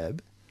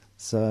rehab.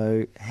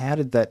 So how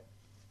did that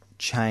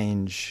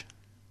change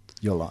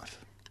your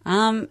life?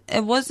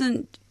 It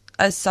wasn't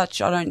as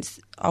such.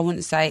 I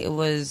wouldn't say it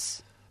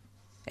was.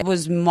 It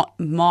was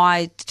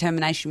my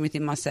determination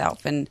within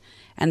myself and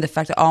the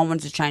fact that I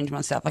wanted to change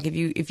myself. Like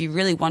if you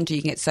really want to,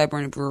 you can get sober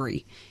in a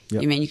brewery.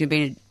 Yep. You mean you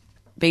can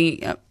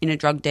be in a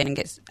drug den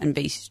and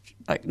be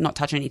like not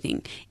touch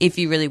anything. If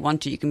you really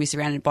want to, you can be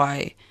surrounded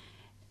by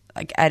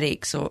like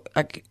addicts or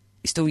like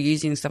still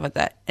using stuff like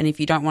that. And if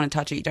you don't want to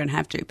touch it, you don't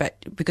have to. But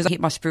because I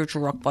hit my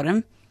spiritual rock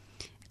bottom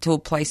to a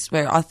place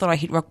where I thought I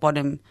hit rock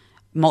bottom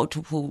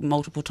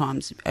multiple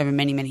times over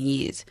many, many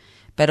years.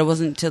 But it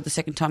wasn't until the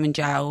second time in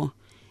jail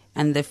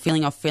and the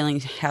feeling of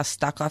how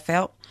stuck I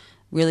felt,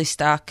 really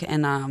stuck,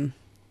 and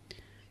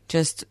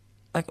just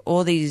like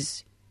all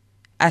these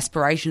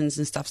aspirations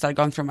and stuff started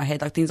going through my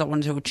head, like things I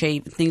wanted to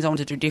achieve, things I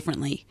wanted to do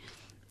differently,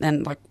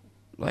 and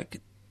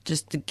like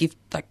just the gift,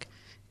 like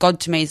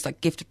God to me is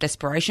like gift of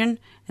desperation,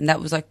 and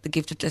that was like the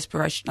gift of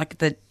desperation, like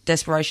the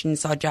desperation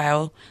inside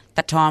jail.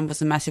 That time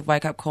was a massive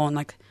wake up call, and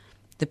like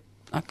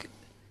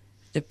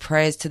the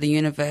prayers to the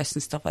universe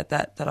and stuff like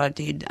that I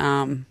did,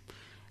 and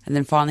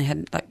then finally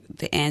had like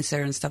the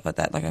answer and stuff like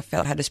that. Like I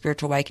felt I had a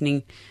spiritual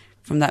awakening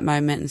from that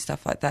moment and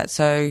stuff like that.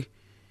 So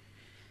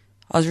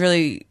I was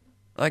really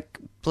like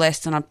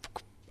blessed, and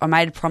I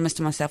made a promise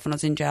to myself when I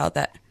was in jail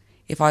that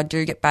if I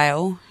do get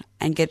bail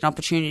and get an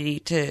opportunity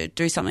to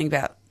do something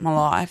about my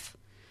life,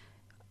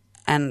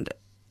 and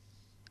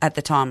at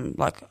the time,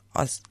 like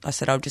I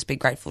said, I would just be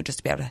grateful just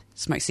to be able to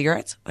smoke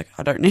cigarettes. Like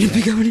I don't need to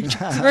be going to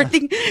drugs or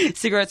anything.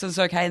 Cigarettes was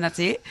okay, and that's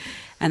it.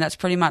 And that's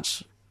pretty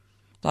much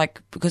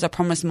like because I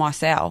promised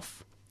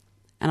myself,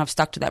 and I've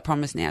stuck to that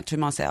promise now to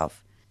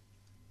myself.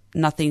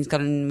 Nothing's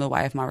gotten in the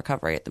way of my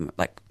recovery at the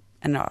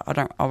and I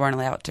won't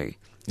allow it to.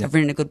 Yep. I've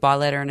written a goodbye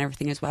letter and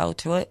everything as well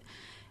to it,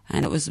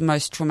 and it was the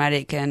most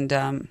traumatic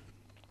and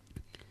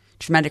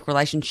traumatic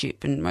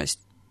relationship and most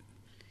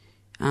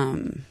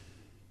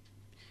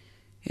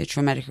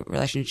traumatic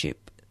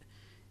relationship.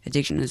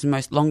 Addiction is the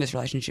most longest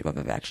relationship I've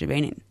ever actually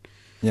been in.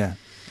 Yeah.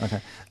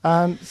 Okay.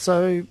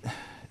 So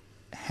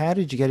how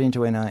did you get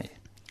into NA?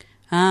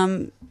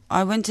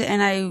 I went to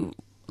NA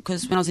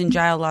because when I was in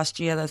jail last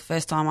year, the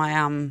first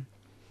time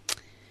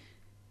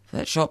for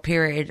that short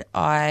period,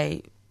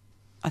 I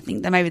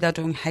think that maybe they were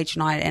doing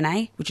H&I at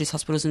NA, which is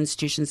hospitals and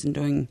institutions, and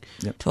doing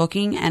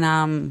talking.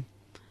 And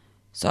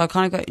so I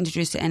kind of got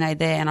introduced to NA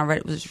there, and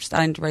I was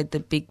starting to read the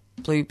Big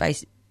Blue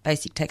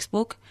basic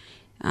textbook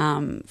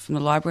from the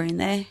library in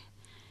there.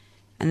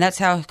 And that's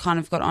how I kind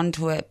of got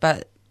onto it.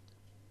 But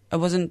it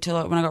wasn't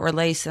until when I got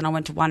released and I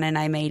went to one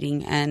NA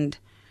meeting, and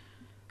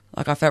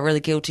like I felt really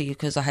guilty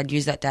because I had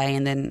used that day,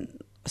 and then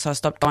so I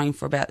stopped going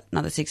for about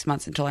another 6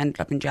 months until I ended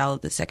up in jail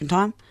the second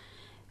time.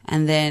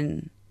 And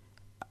then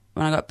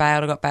when I got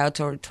bailed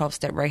to a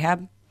 12-step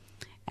rehab,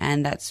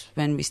 and that's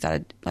when we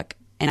started, like,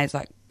 NA's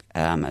like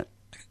a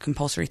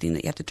compulsory thing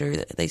that you have to do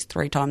at least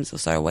 3 times or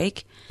so a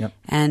week. Yep.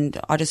 And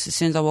I just, as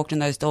soon as I walked in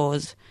those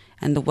doors,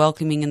 and the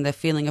welcoming and the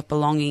feeling of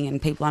belonging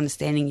and people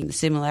understanding the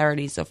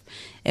similarities of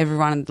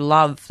everyone and the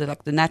love,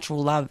 the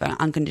natural love,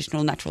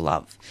 unconditional natural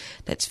love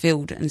that's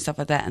filled and stuff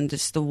like that, and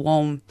just the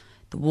warmth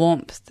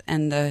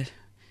and the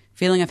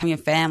feeling of having a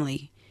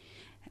family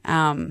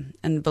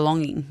and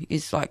belonging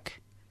is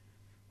like,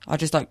 I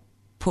just like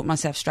put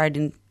myself straight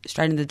in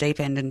the deep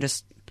end and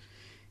just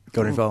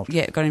got involved.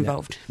 Yeah, got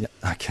involved. Yeah.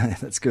 Okay,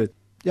 that's good.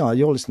 Yeah,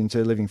 you're listening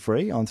to Living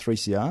Free on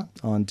 3CR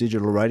on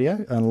digital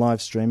radio and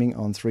live streaming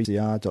on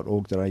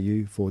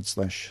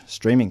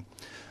 3cr.org.au/streaming.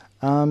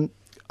 I'm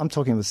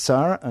talking with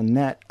Sarah and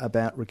Nat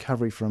about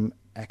recovery from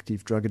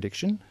active drug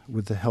addiction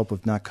with the help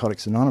of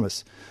Narcotics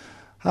Anonymous.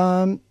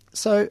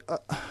 So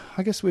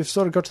I guess we've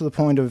sort of got to the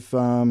point of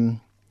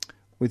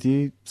with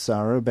you,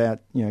 Sarah, about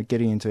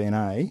getting into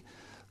NA.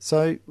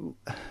 So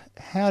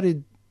how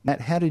did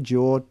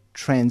your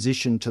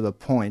transition to the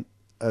point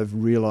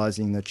of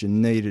realising that you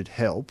needed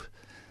help,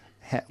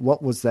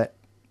 what was that?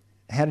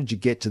 How did you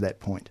get to that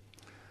point?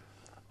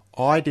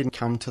 I didn't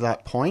come to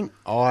that point.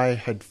 I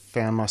had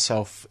found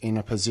myself in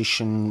a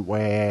position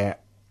where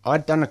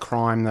I'd done a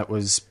crime that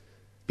was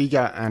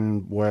bigger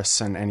and worse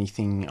than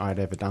anything I'd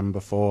ever done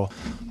before.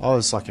 I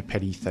was like a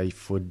petty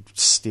thief, would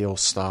steal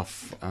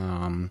stuff,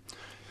 and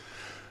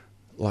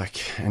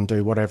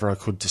do whatever I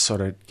could to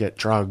sort of get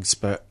drugs.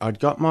 But I'd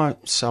got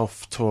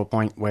myself to a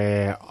point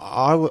where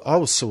I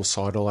was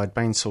suicidal. I'd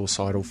been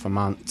suicidal for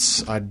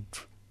months. I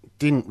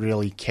didn't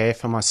really care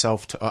for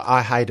myself.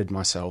 I hated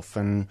myself,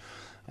 and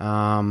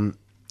I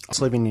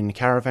was living in a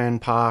caravan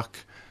park.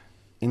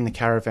 In the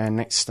caravan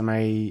next to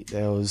me,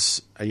 there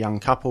was a young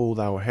couple.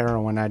 They were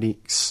heroin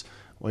addicts.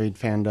 We'd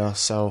found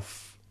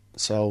ourselves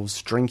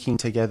drinking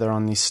together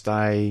on this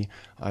day.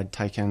 I'd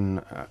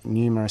taken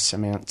numerous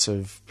amounts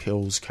of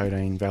pills,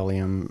 codeine,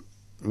 Valium,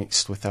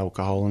 mixed with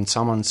alcohol, and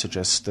someone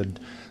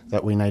suggested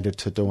that we needed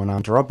to do an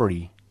armed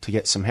robbery to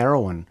get some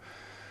heroin.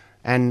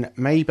 And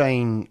me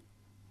being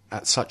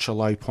at such a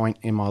low point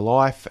in my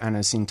life and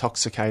as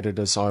intoxicated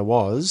as I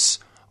was,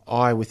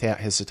 I, without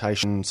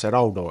hesitation, said,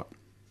 I'll do it.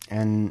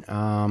 And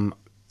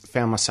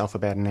found myself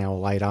about an hour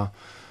later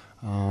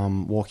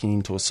walking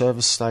into a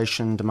service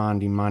station,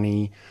 demanding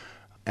money,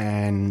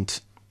 and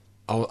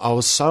I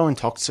was so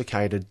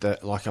intoxicated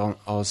that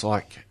I was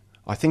like,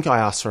 I think I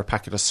asked for a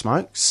packet of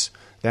smokes,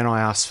 then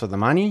I asked for the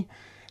money,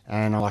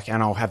 and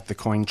I'll have the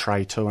coin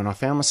tray too. And I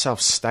found myself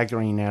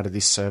staggering out of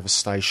this service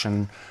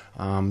station,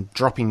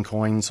 dropping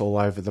coins all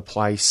over the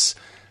place.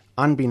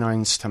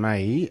 Unbeknownst to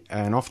me,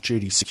 an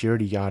off-duty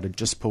security guard had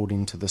just pulled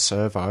into the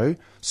servo,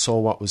 saw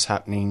what was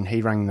happening,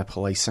 he rang the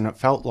police, and it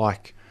felt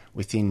like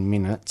within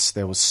minutes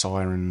there was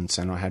sirens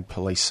and I had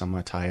police on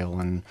my tail.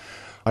 And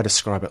I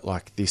describe it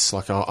like this,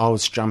 like I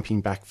was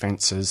jumping back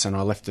fences and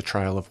I left a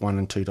trail of $1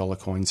 and $2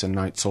 coins and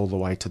notes all the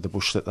way to the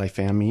bush that they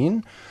found me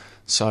in.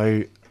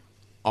 So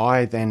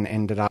I then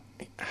ended up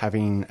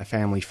having a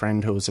family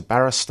friend who was a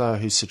barrister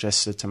who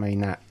suggested to me,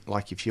 Nat,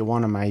 like if you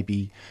want to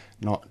maybe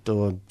not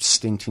do a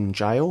stint in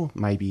jail,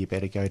 maybe you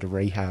better go to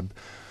rehab.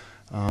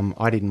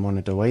 I didn't want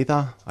to do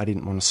either. I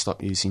didn't want to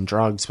stop using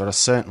drugs, but I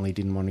certainly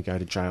didn't want to go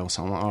to jail.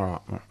 So I'm like,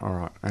 all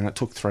right. And it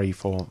took 3,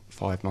 4,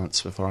 5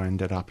 months before I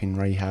ended up in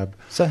rehab.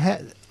 So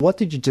what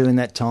did you do in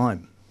that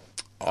time?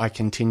 I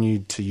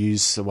continued to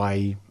use the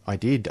way I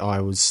did. I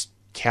was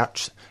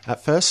couched.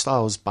 At first I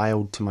was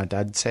bailed to my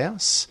dad's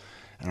house,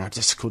 and I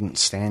just couldn't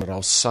stand it. I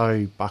was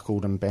so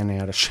buckled and bent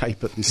out of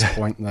shape at this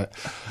point that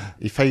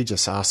if he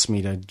just asked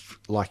me to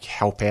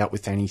help out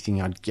with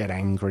anything, I'd get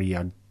angry.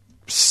 I'd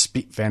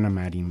spit venom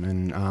at him.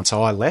 And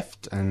so I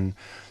left and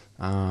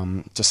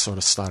just sort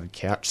of started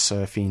couch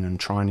surfing and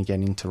trying to get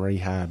into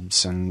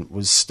rehabs, and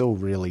was still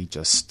really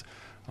just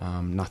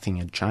nothing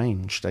had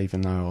changed.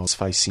 Even though I was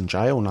facing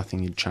jail,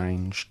 nothing had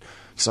changed.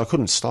 So I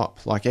couldn't stop.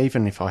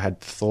 Even if I had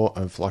the thought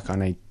of I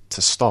need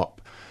to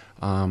stop,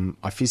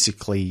 I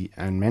physically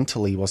and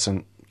mentally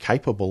wasn't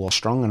capable or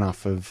strong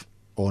enough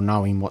or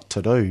knowing what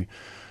to do.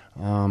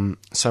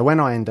 So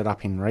when I ended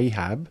up in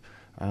rehab,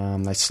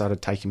 they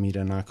started taking me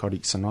to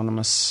Narcotics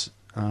Anonymous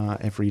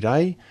every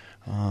day.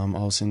 I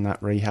was in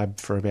that rehab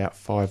for about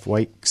 5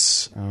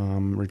 weeks,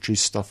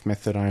 reduced off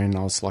methadone.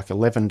 I was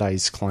 11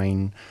 days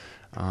clean,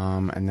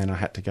 and then I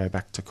had to go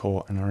back to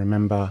court. And I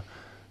remember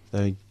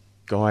the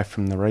guy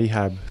from the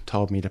rehab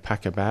told me to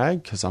pack a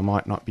bag because I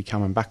might not be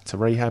coming back to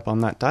rehab on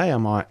that day. I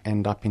might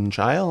end up in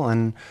jail.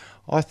 And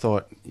I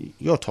thought,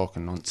 you're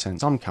talking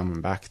nonsense. I'm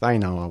coming back. They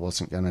know I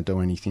wasn't going to do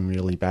anything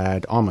really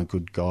bad. I'm a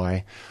good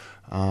guy.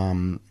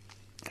 And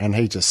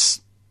he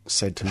just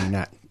said to me,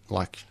 Nat,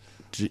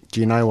 do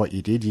you know what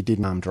you did? You did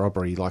an armed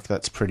robbery.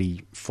 That's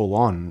pretty full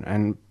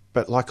on.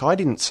 But I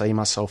didn't see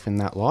myself in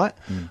that light.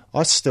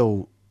 I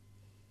still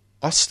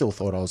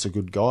thought I was a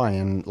good guy,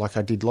 and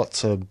I did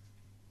lots of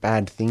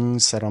bad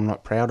things that I'm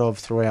not proud of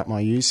throughout my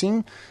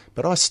using,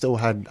 but I still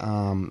had,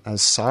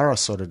 as Sarah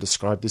sort of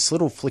described, this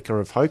little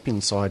flicker of hope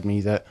inside me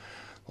that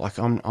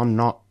I'm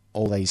not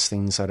all these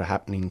things that are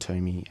happening to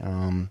me.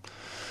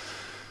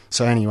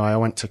 So anyway, I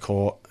went to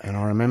court, and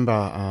I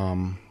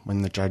remember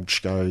when the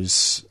judge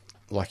goes,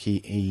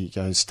 he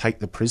goes, take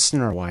the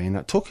prisoner away, and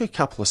it took a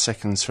couple of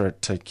seconds for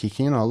it to kick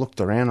in. I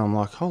looked around, I'm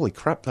like, holy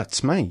crap,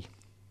 that's me.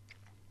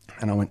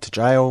 And I went to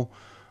jail.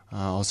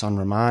 I was on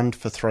remand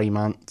for 3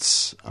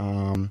 months,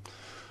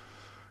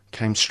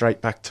 came straight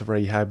back to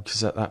rehab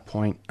because at that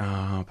point,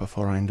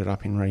 before I ended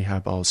up in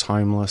rehab, I was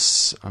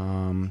homeless.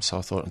 So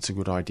I thought it's a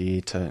good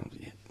idea to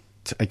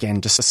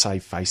again, just to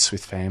save face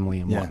with family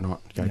and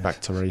whatnot, go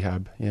back to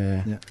rehab.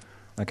 Yeah.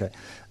 Okay.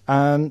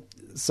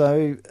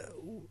 So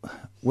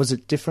was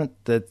it different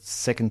the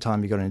second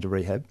time you got into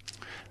rehab?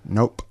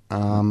 Nope.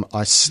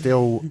 I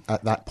still,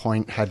 at that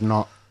point, had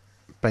not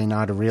been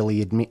able to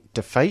really admit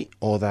defeat,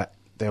 or that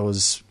there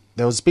was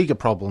bigger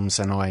problems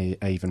than I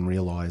even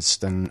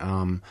realised.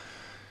 And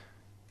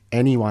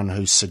anyone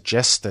who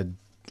suggested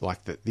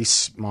that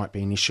this might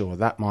be an issue or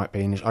that might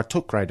be an issue, I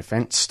took great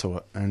offence to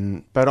it.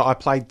 But I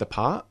played the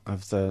part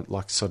of the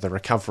the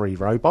recovery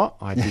robot.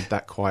 I did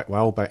that quite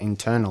well, but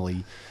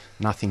internally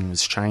nothing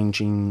was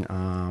changing.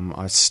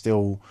 I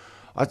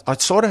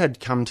sort of had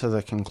come to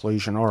the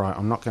conclusion, all right,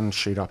 I'm not going to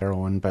shoot up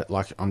heroin, but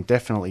like I'm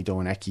definitely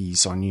doing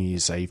eckies on New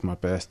Year's Eve, my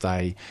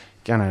birthday,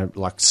 going to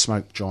like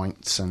smoke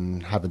joints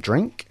and have a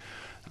drink.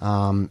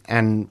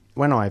 And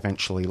when I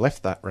eventually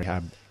left that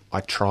rehab, I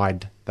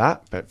tried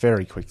that, but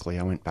very quickly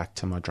I went back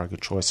to my drug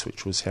of choice,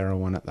 which was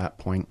heroin at that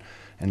point,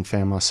 and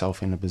found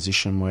myself in a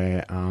position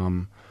where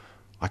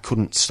I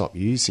couldn't stop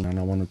using, and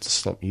I wanted to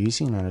stop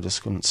using, and I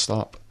just couldn't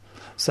stop.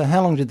 So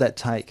how long did that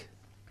take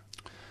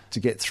to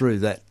get through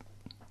that?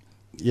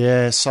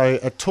 Yeah, so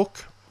it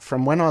took,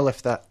 from when I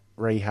left that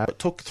rehab, it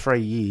took 3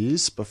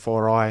 years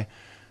before I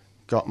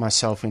got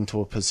myself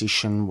into a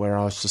position where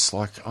I was just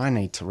like, I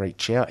need to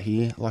reach out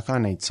here, like I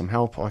need some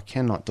help, I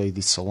cannot do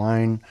this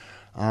alone.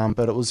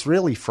 But it was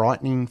really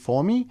frightening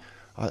for me.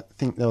 I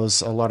think there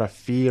was a lot of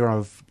fear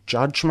of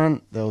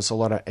judgment, there was a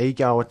lot of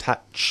ego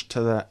attached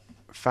to the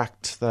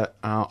fact that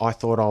I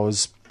thought I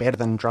was better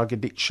than drug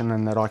addiction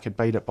and that I could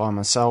beat it by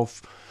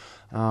myself.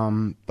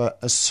 But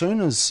as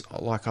soon as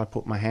like I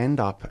put my hand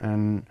up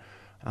and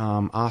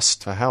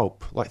asked for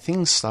help, like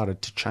things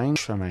started to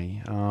change for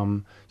me.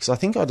 Because I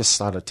think I just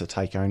started to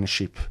take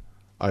ownership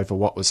over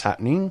what was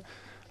happening.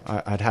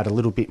 I'd had a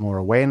little bit more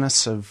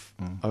awareness of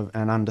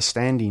an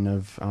understanding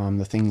of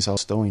the things I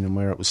was doing and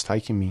where it was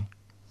taking me.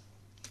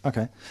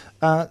 Okay.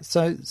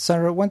 So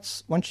Sarah,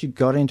 once you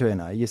got into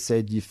NA, you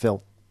said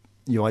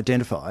you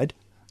identified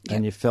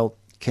and you felt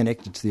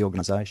connected to the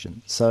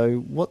organisation. So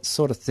what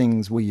sort of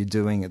things were you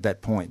doing at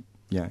that point?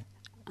 Yeah.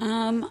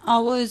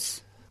 I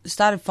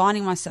started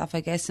finding myself,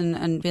 I guess,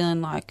 and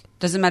feeling like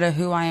doesn't matter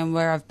who I am,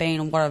 where I've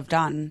been, and what I've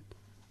done,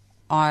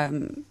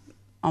 I'm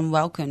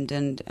welcomed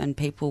and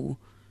people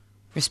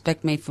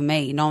respect me for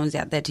me. No one's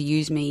out there to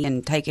use me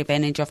and take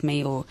advantage of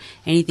me or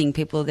anything.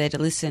 People are there to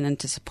listen and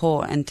to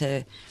support and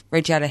to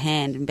reach out a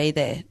hand and be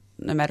there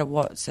no matter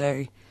what.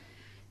 So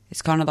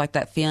it's kind of like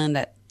that feeling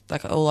that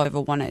like all I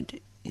ever wanted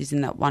is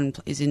in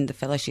the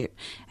fellowship.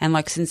 And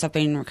like since I've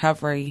been in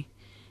recovery,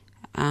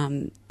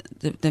 the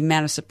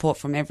amount of support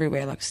from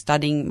everywhere, like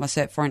studying my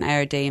cert for an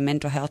AOD and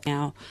mental health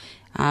now,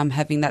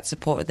 having that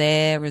support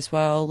there as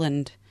well,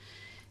 and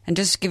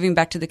just giving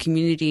back to the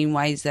community in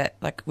ways that,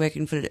 like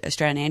working for the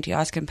Australian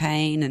Anti-Ice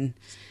Campaign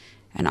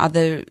and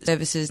other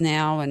services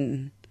now,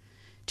 and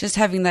just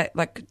having that,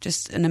 like,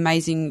 just an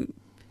amazing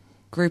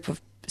group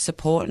of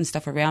support and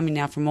stuff around me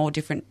now from all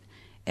different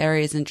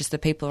areas, and just the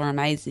people are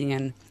amazing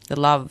and the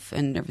love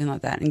and everything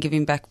like that, and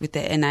giving back with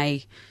the NA,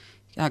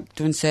 like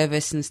doing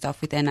service and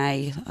stuff with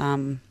NA.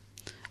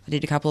 I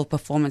did a couple of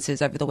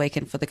performances over the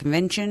weekend for the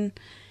convention,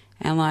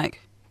 and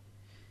like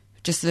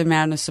just the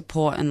amount of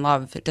support and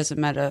love, it doesn't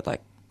matter,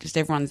 like just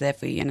everyone's there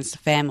for you, and it's a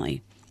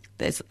family.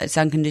 It's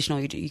unconditional.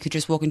 You could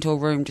just walk into a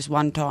room just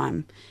one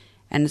time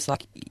and it's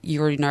like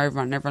you already know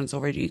everyone's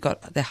already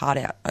got their heart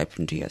out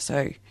open to you.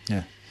 So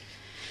yeah,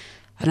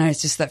 I know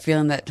it's just that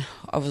feeling that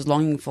I was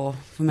longing for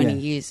many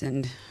years,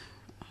 and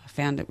I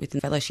found it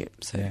within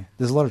fellowship. So yeah.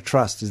 There's a lot of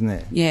trust, isn't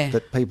there? Yeah.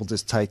 That people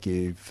just take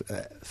you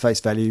face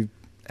value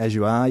as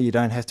you are. You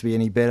don't have to be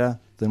any better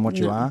than what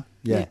you are.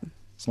 Yeah.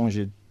 As long as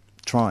you're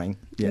trying.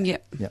 Yeah.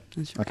 Yep. Yep.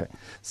 That's right. Okay.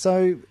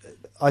 So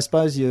I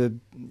suppose you're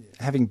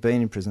having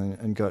been in prison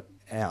and got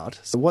out.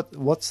 So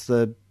what's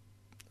the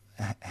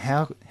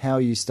how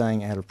are you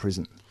staying out of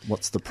prison?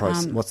 What's the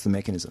process? What's the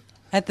mechanism?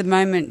 At the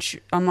moment,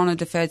 I'm on a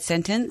deferred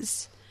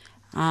sentence.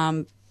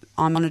 I'm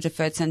on a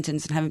deferred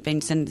sentence and haven't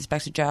been sentenced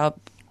back to jail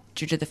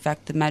due to the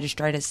fact the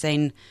magistrate has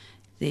seen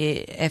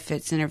the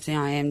efforts and everything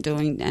I am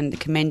doing and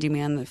commending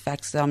me on the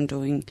facts that I'm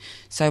doing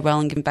so well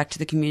and giving back to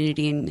the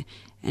community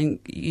and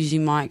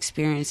using my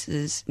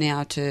experiences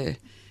now to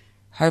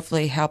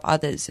hopefully help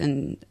others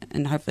and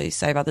hopefully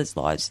save others'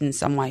 lives in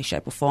some way,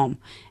 shape or form,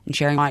 and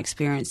sharing my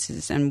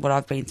experiences and what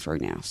I've been through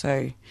now.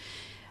 So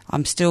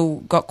I'm still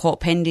got court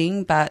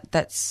pending, but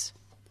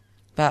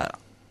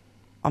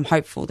I'm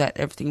hopeful that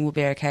everything will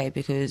be okay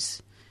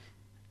because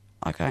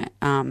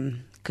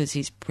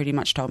he's pretty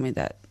much told me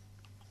that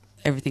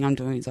everything I'm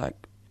doing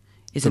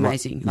is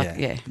amazing.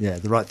 Yeah,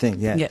 the right thing.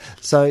 Yeah.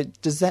 So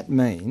does that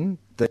mean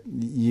that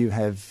you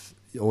have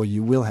or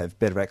you will have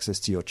better access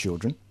to your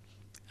children?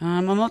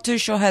 I'm not too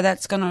sure how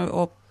that's going to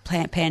all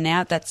pan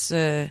out. That's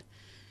a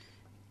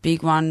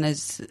big one.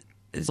 There's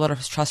a lot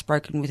of trust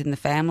broken within the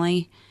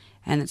family,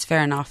 and it's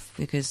fair enough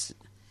because,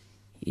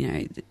 you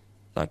know,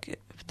 like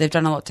they've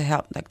done a lot to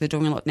help. Like they're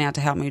doing a lot now to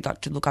help me,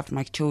 like to look after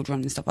my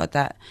children and stuff like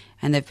that.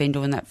 And they've been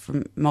doing that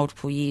for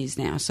multiple years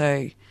now.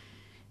 So,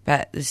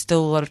 but there's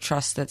still a lot of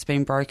trust that's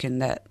been broken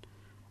that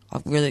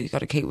I've really got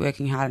to keep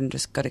working hard and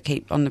just got to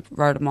keep on the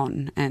road I'm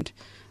on. And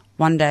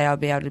one day I'll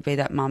be able to be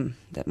that mum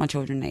that my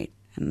children need.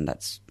 And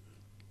that's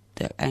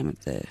the aim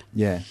of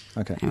aim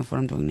of what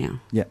I'm doing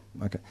now. Yeah,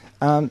 okay.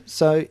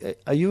 So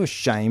are you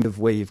ashamed of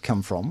where you've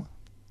come from?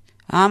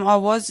 I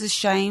was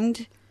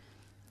ashamed,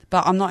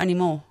 but I'm not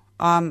anymore.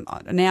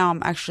 Now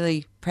I'm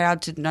actually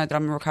proud to know that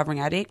I'm a recovering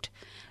addict,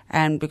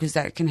 and because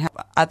that can help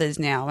others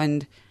now.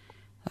 And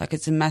like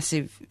it's a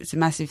massive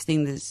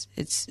thing.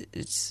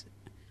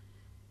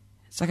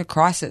 it's like a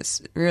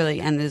crisis, really,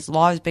 and there's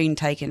lives being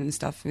taken and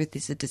stuff with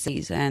this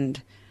disease,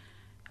 and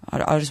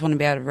I just want to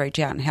be able to reach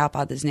out and help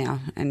others now,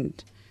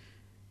 and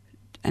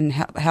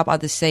help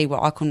others see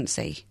what I couldn't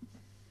see.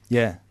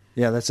 Yeah,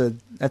 that's a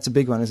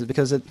big one, is it?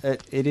 Because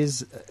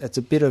it's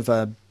a bit of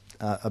a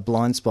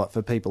blind spot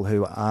for people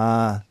who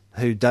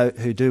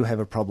do have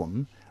a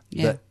problem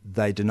that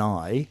they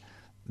deny.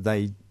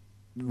 They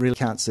really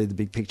can't see the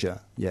big picture.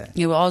 Yeah.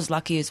 Yeah. Well, I was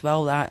lucky as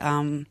well that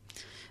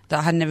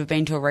I had never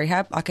been to a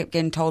rehab. I kept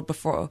getting told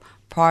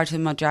prior to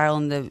my jail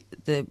and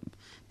the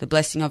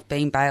blessing of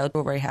being bailed to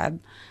a rehab.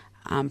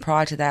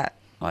 Prior to that,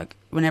 like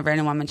whenever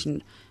anyone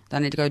mentioned that I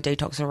need to go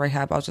detox or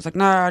rehab, I was just like,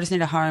 no, I just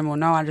need a home, or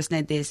no, I just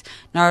need this.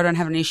 No, I don't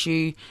have an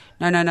issue.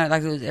 No.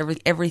 Like it was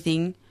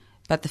everything,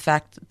 but the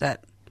fact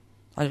that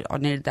I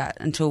needed that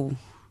until.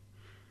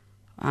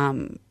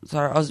 So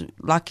I was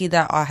lucky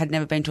that I had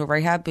never been to a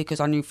rehab, because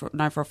I know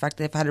for a fact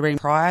that if I had been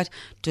prior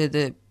to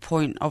the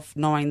point of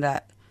knowing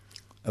that.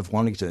 Of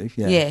wanting to,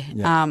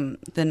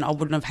 then I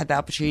wouldn't have had that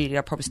opportunity.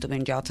 I'd probably still be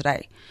in jail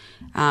today.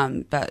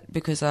 But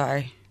because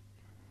I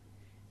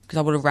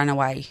would have run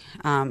away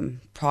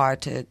prior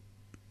to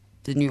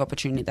the new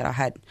opportunity that I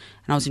had.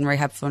 And I was in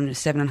rehab for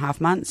 7.5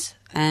 months.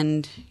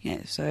 And,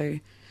 so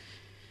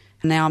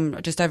now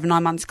I'm just over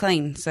 9 months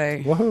clean. So,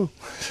 whoa.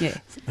 Yeah.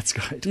 That's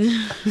great.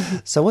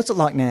 So what's it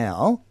like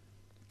now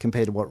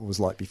compared to what it was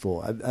like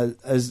before?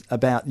 As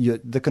about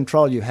the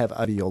control you have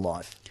over your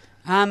life?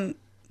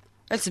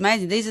 It's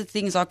amazing. These are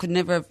things I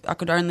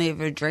could only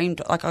ever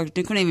dreamed. Like I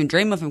couldn't even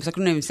dream of them, because I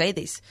couldn't even see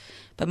this.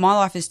 But my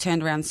life has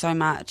turned around so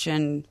much,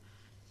 and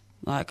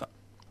like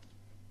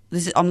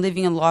I'm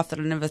living a life that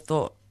I never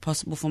thought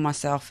possible for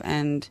myself,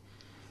 and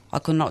I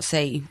could not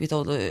see with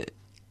all the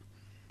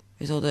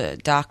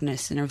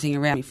darkness and everything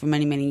around me for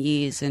many, many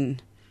years, and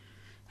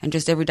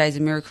just every day is a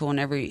miracle, and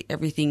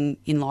everything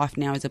in life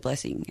now is a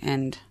blessing,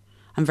 and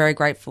I'm very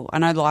grateful. I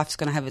know life's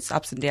going to have its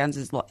ups and downs,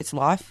 it's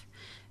life.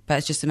 But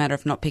it's just a matter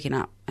of not picking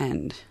up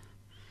and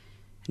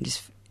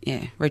just,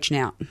 reaching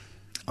out.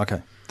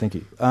 Okay, thank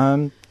you.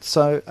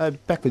 So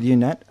back with you,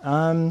 Nat.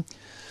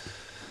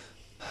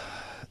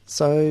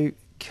 So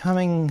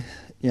coming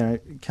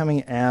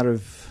out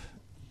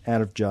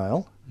of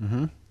jail,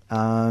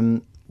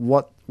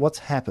 what's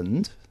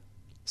happened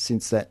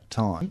since that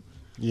time?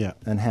 Yeah.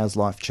 And how's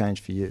life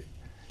changed for you?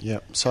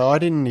 Yeah. So I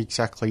didn't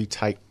exactly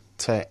take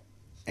to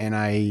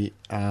NA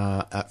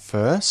at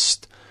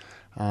first.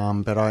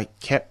 But I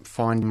kept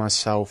finding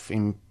myself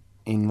in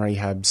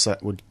rehabs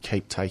that would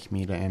keep taking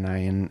me to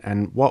NA,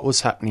 and what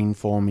was happening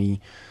for me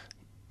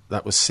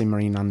that was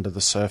simmering under the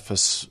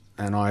surface,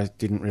 and I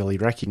didn't really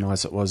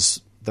recognise it,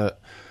 was that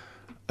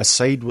a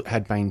seed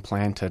had been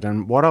planted.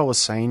 And what I was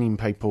seeing in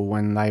people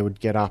when they would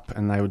get up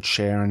and they would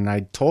share and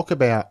they'd talk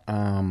about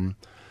the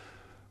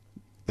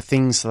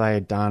things they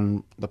had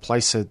done, the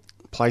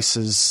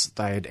places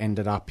they had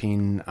ended up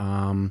in,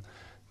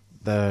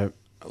 the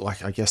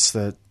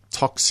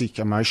toxic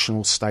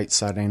emotional states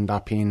they'd end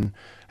up in,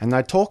 and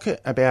they talk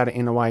about it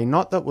in a way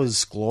not that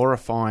was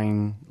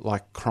glorifying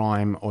like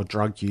crime or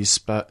drug use,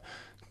 but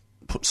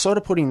sort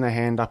of putting their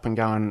hand up and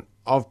going,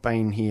 I've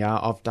been here,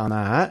 I've done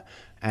that,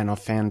 and I've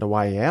found a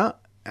way out.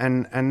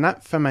 And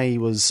that for me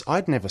was,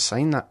 I'd never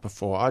seen that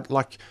before.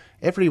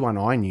 Everyone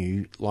I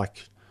knew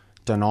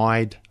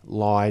denied,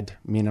 lied,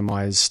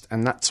 minimised,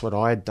 and that's what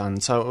I had done.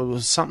 So it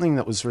was something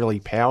that was really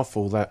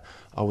powerful that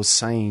I was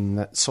seeing,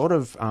 that sort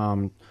of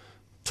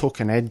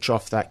took an edge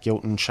off that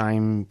guilt and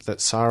shame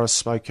that Sarah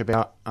spoke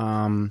about,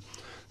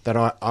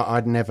 that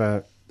I'd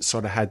never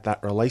sort of had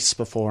that release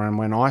before. And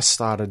when I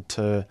started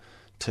to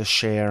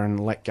share and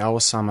let go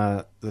of some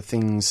of the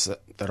things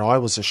that I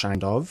was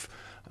ashamed of,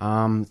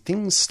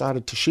 things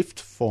started to shift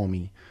for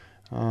me.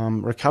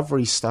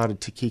 Recovery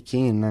started to kick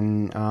in,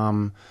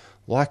 and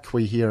like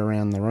we hear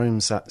around the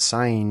rooms, that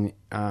saying,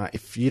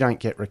 if you don't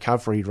get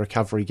recovery,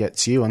 recovery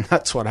gets you, and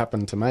that's what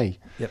happened to me.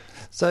 Yep.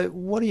 So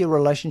what are your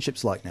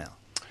relationships like now?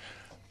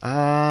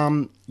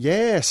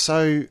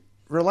 So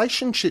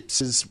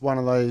relationships is one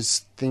of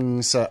those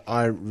things that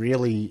I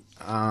really,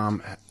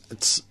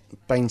 it's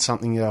been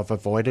something that I've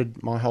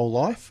avoided my whole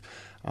life.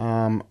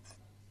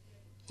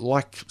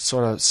 Like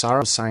sort of Sarah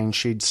was saying,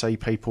 she'd see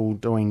people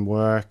doing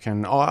work,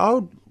 and I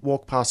would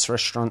walk past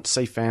restaurants,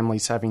 see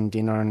families having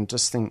dinner, and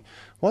just think,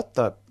 how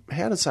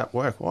does that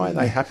work? Why are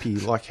they happy?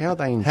 Like, how are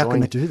they enjoying? How can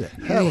they do that?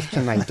 How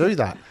can they do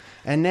that?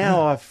 And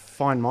now I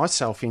find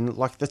myself in,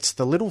 that's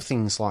the little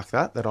things like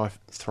that I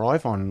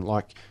thrive on,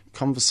 like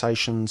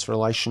conversations,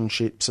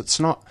 relationships.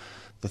 It's not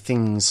the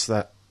things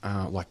that,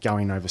 like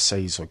going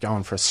overseas or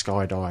going for a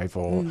skydive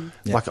or,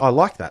 I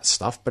like that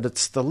stuff, but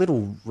it's the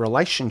little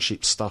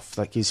relationship stuff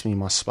that gives me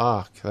my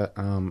spark that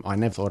I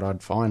never thought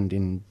I'd find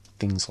in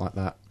things like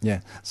that. Yeah.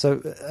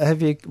 So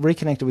have you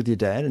reconnected with your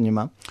dad and your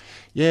mum?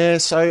 Yeah,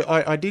 so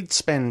I did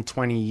spend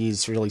 20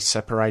 years really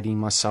separating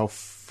myself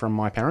from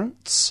my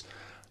parents.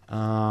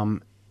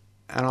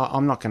 And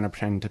I'm not going to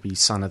pretend to be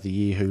son of the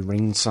year who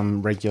rings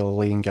them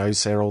regularly and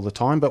goes there all the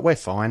time, but we're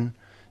fine.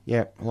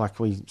 Yeah,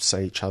 we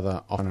see each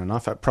other often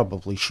enough. It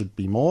probably should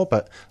be more,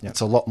 but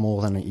it's a lot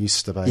more than it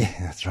used to be. Yeah,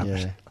 that's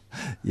right.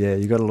 Yeah,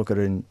 you've got to look at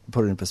it and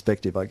put it in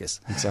perspective, I guess.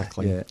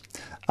 Exactly. Yeah.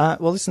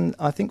 Well, listen,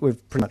 I think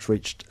we've pretty much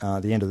reached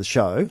the end of the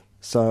show.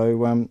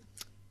 So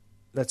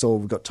that's all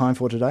we've got time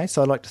for today.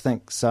 So I'd like to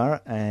thank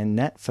Sarah and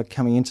Nat for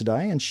coming in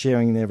today and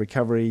sharing their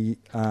recovery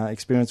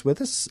experience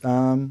with us.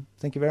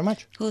 Thank you very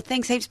much. Well,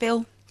 thanks heaps,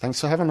 Bill. Thanks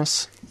for having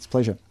us. It's a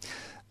pleasure.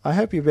 I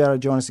hope you'll be able to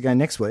join us again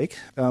next week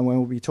when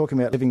we'll be talking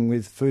about living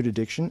with food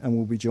addiction, and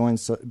we'll be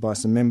joined by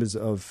some members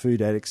of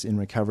Food Addicts in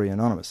Recovery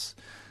Anonymous.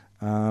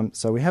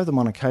 So we have them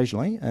on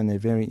occasionally, and they're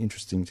very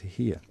interesting to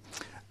hear.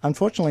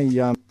 Unfortunately,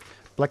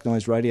 Black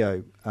Noise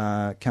Radio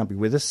can't be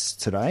with us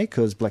today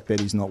because Black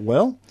Betty's not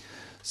well.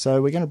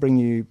 So we're going to bring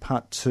you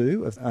part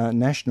 2 of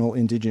National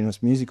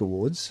Indigenous Music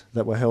Awards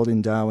that were held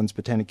in Darwin's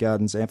Botanic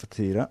Gardens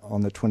Amphitheatre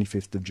on the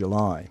 25th of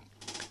July.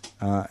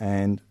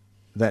 And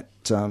that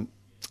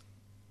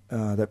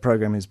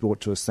program is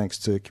brought to us thanks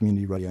to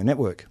Community Radio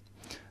Network.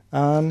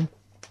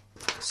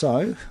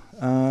 So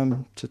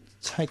to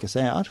take us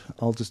out,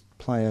 I'll just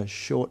play a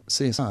short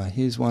CSR.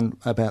 Here's one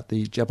about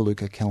the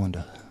Jabiluka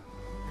calendar.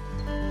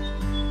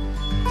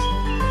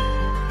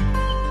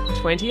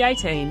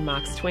 2018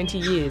 marks 20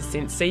 years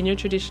since senior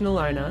traditional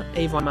owner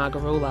Yvonne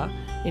Margarula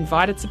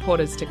invited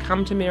supporters to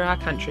come to Mirarr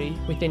country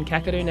within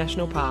Kakadu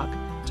National Park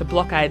to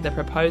blockade the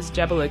proposed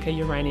Jabiluka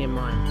uranium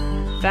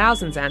mine.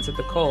 Thousands answered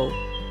the call.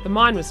 The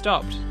mine was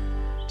stopped.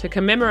 To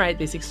commemorate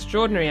this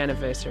extraordinary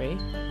anniversary,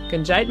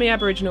 Gunjatmi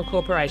Aboriginal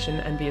Corporation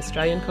and the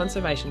Australian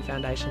Conservation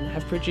Foundation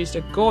have produced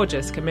a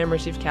gorgeous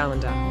commemorative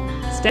calendar.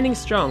 Standing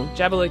strong,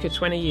 Jabiluka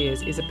 20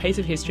 years is a piece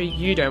of history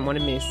you don't want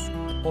to miss.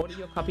 Order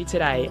your copy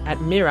today at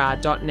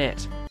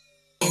mirarr.net.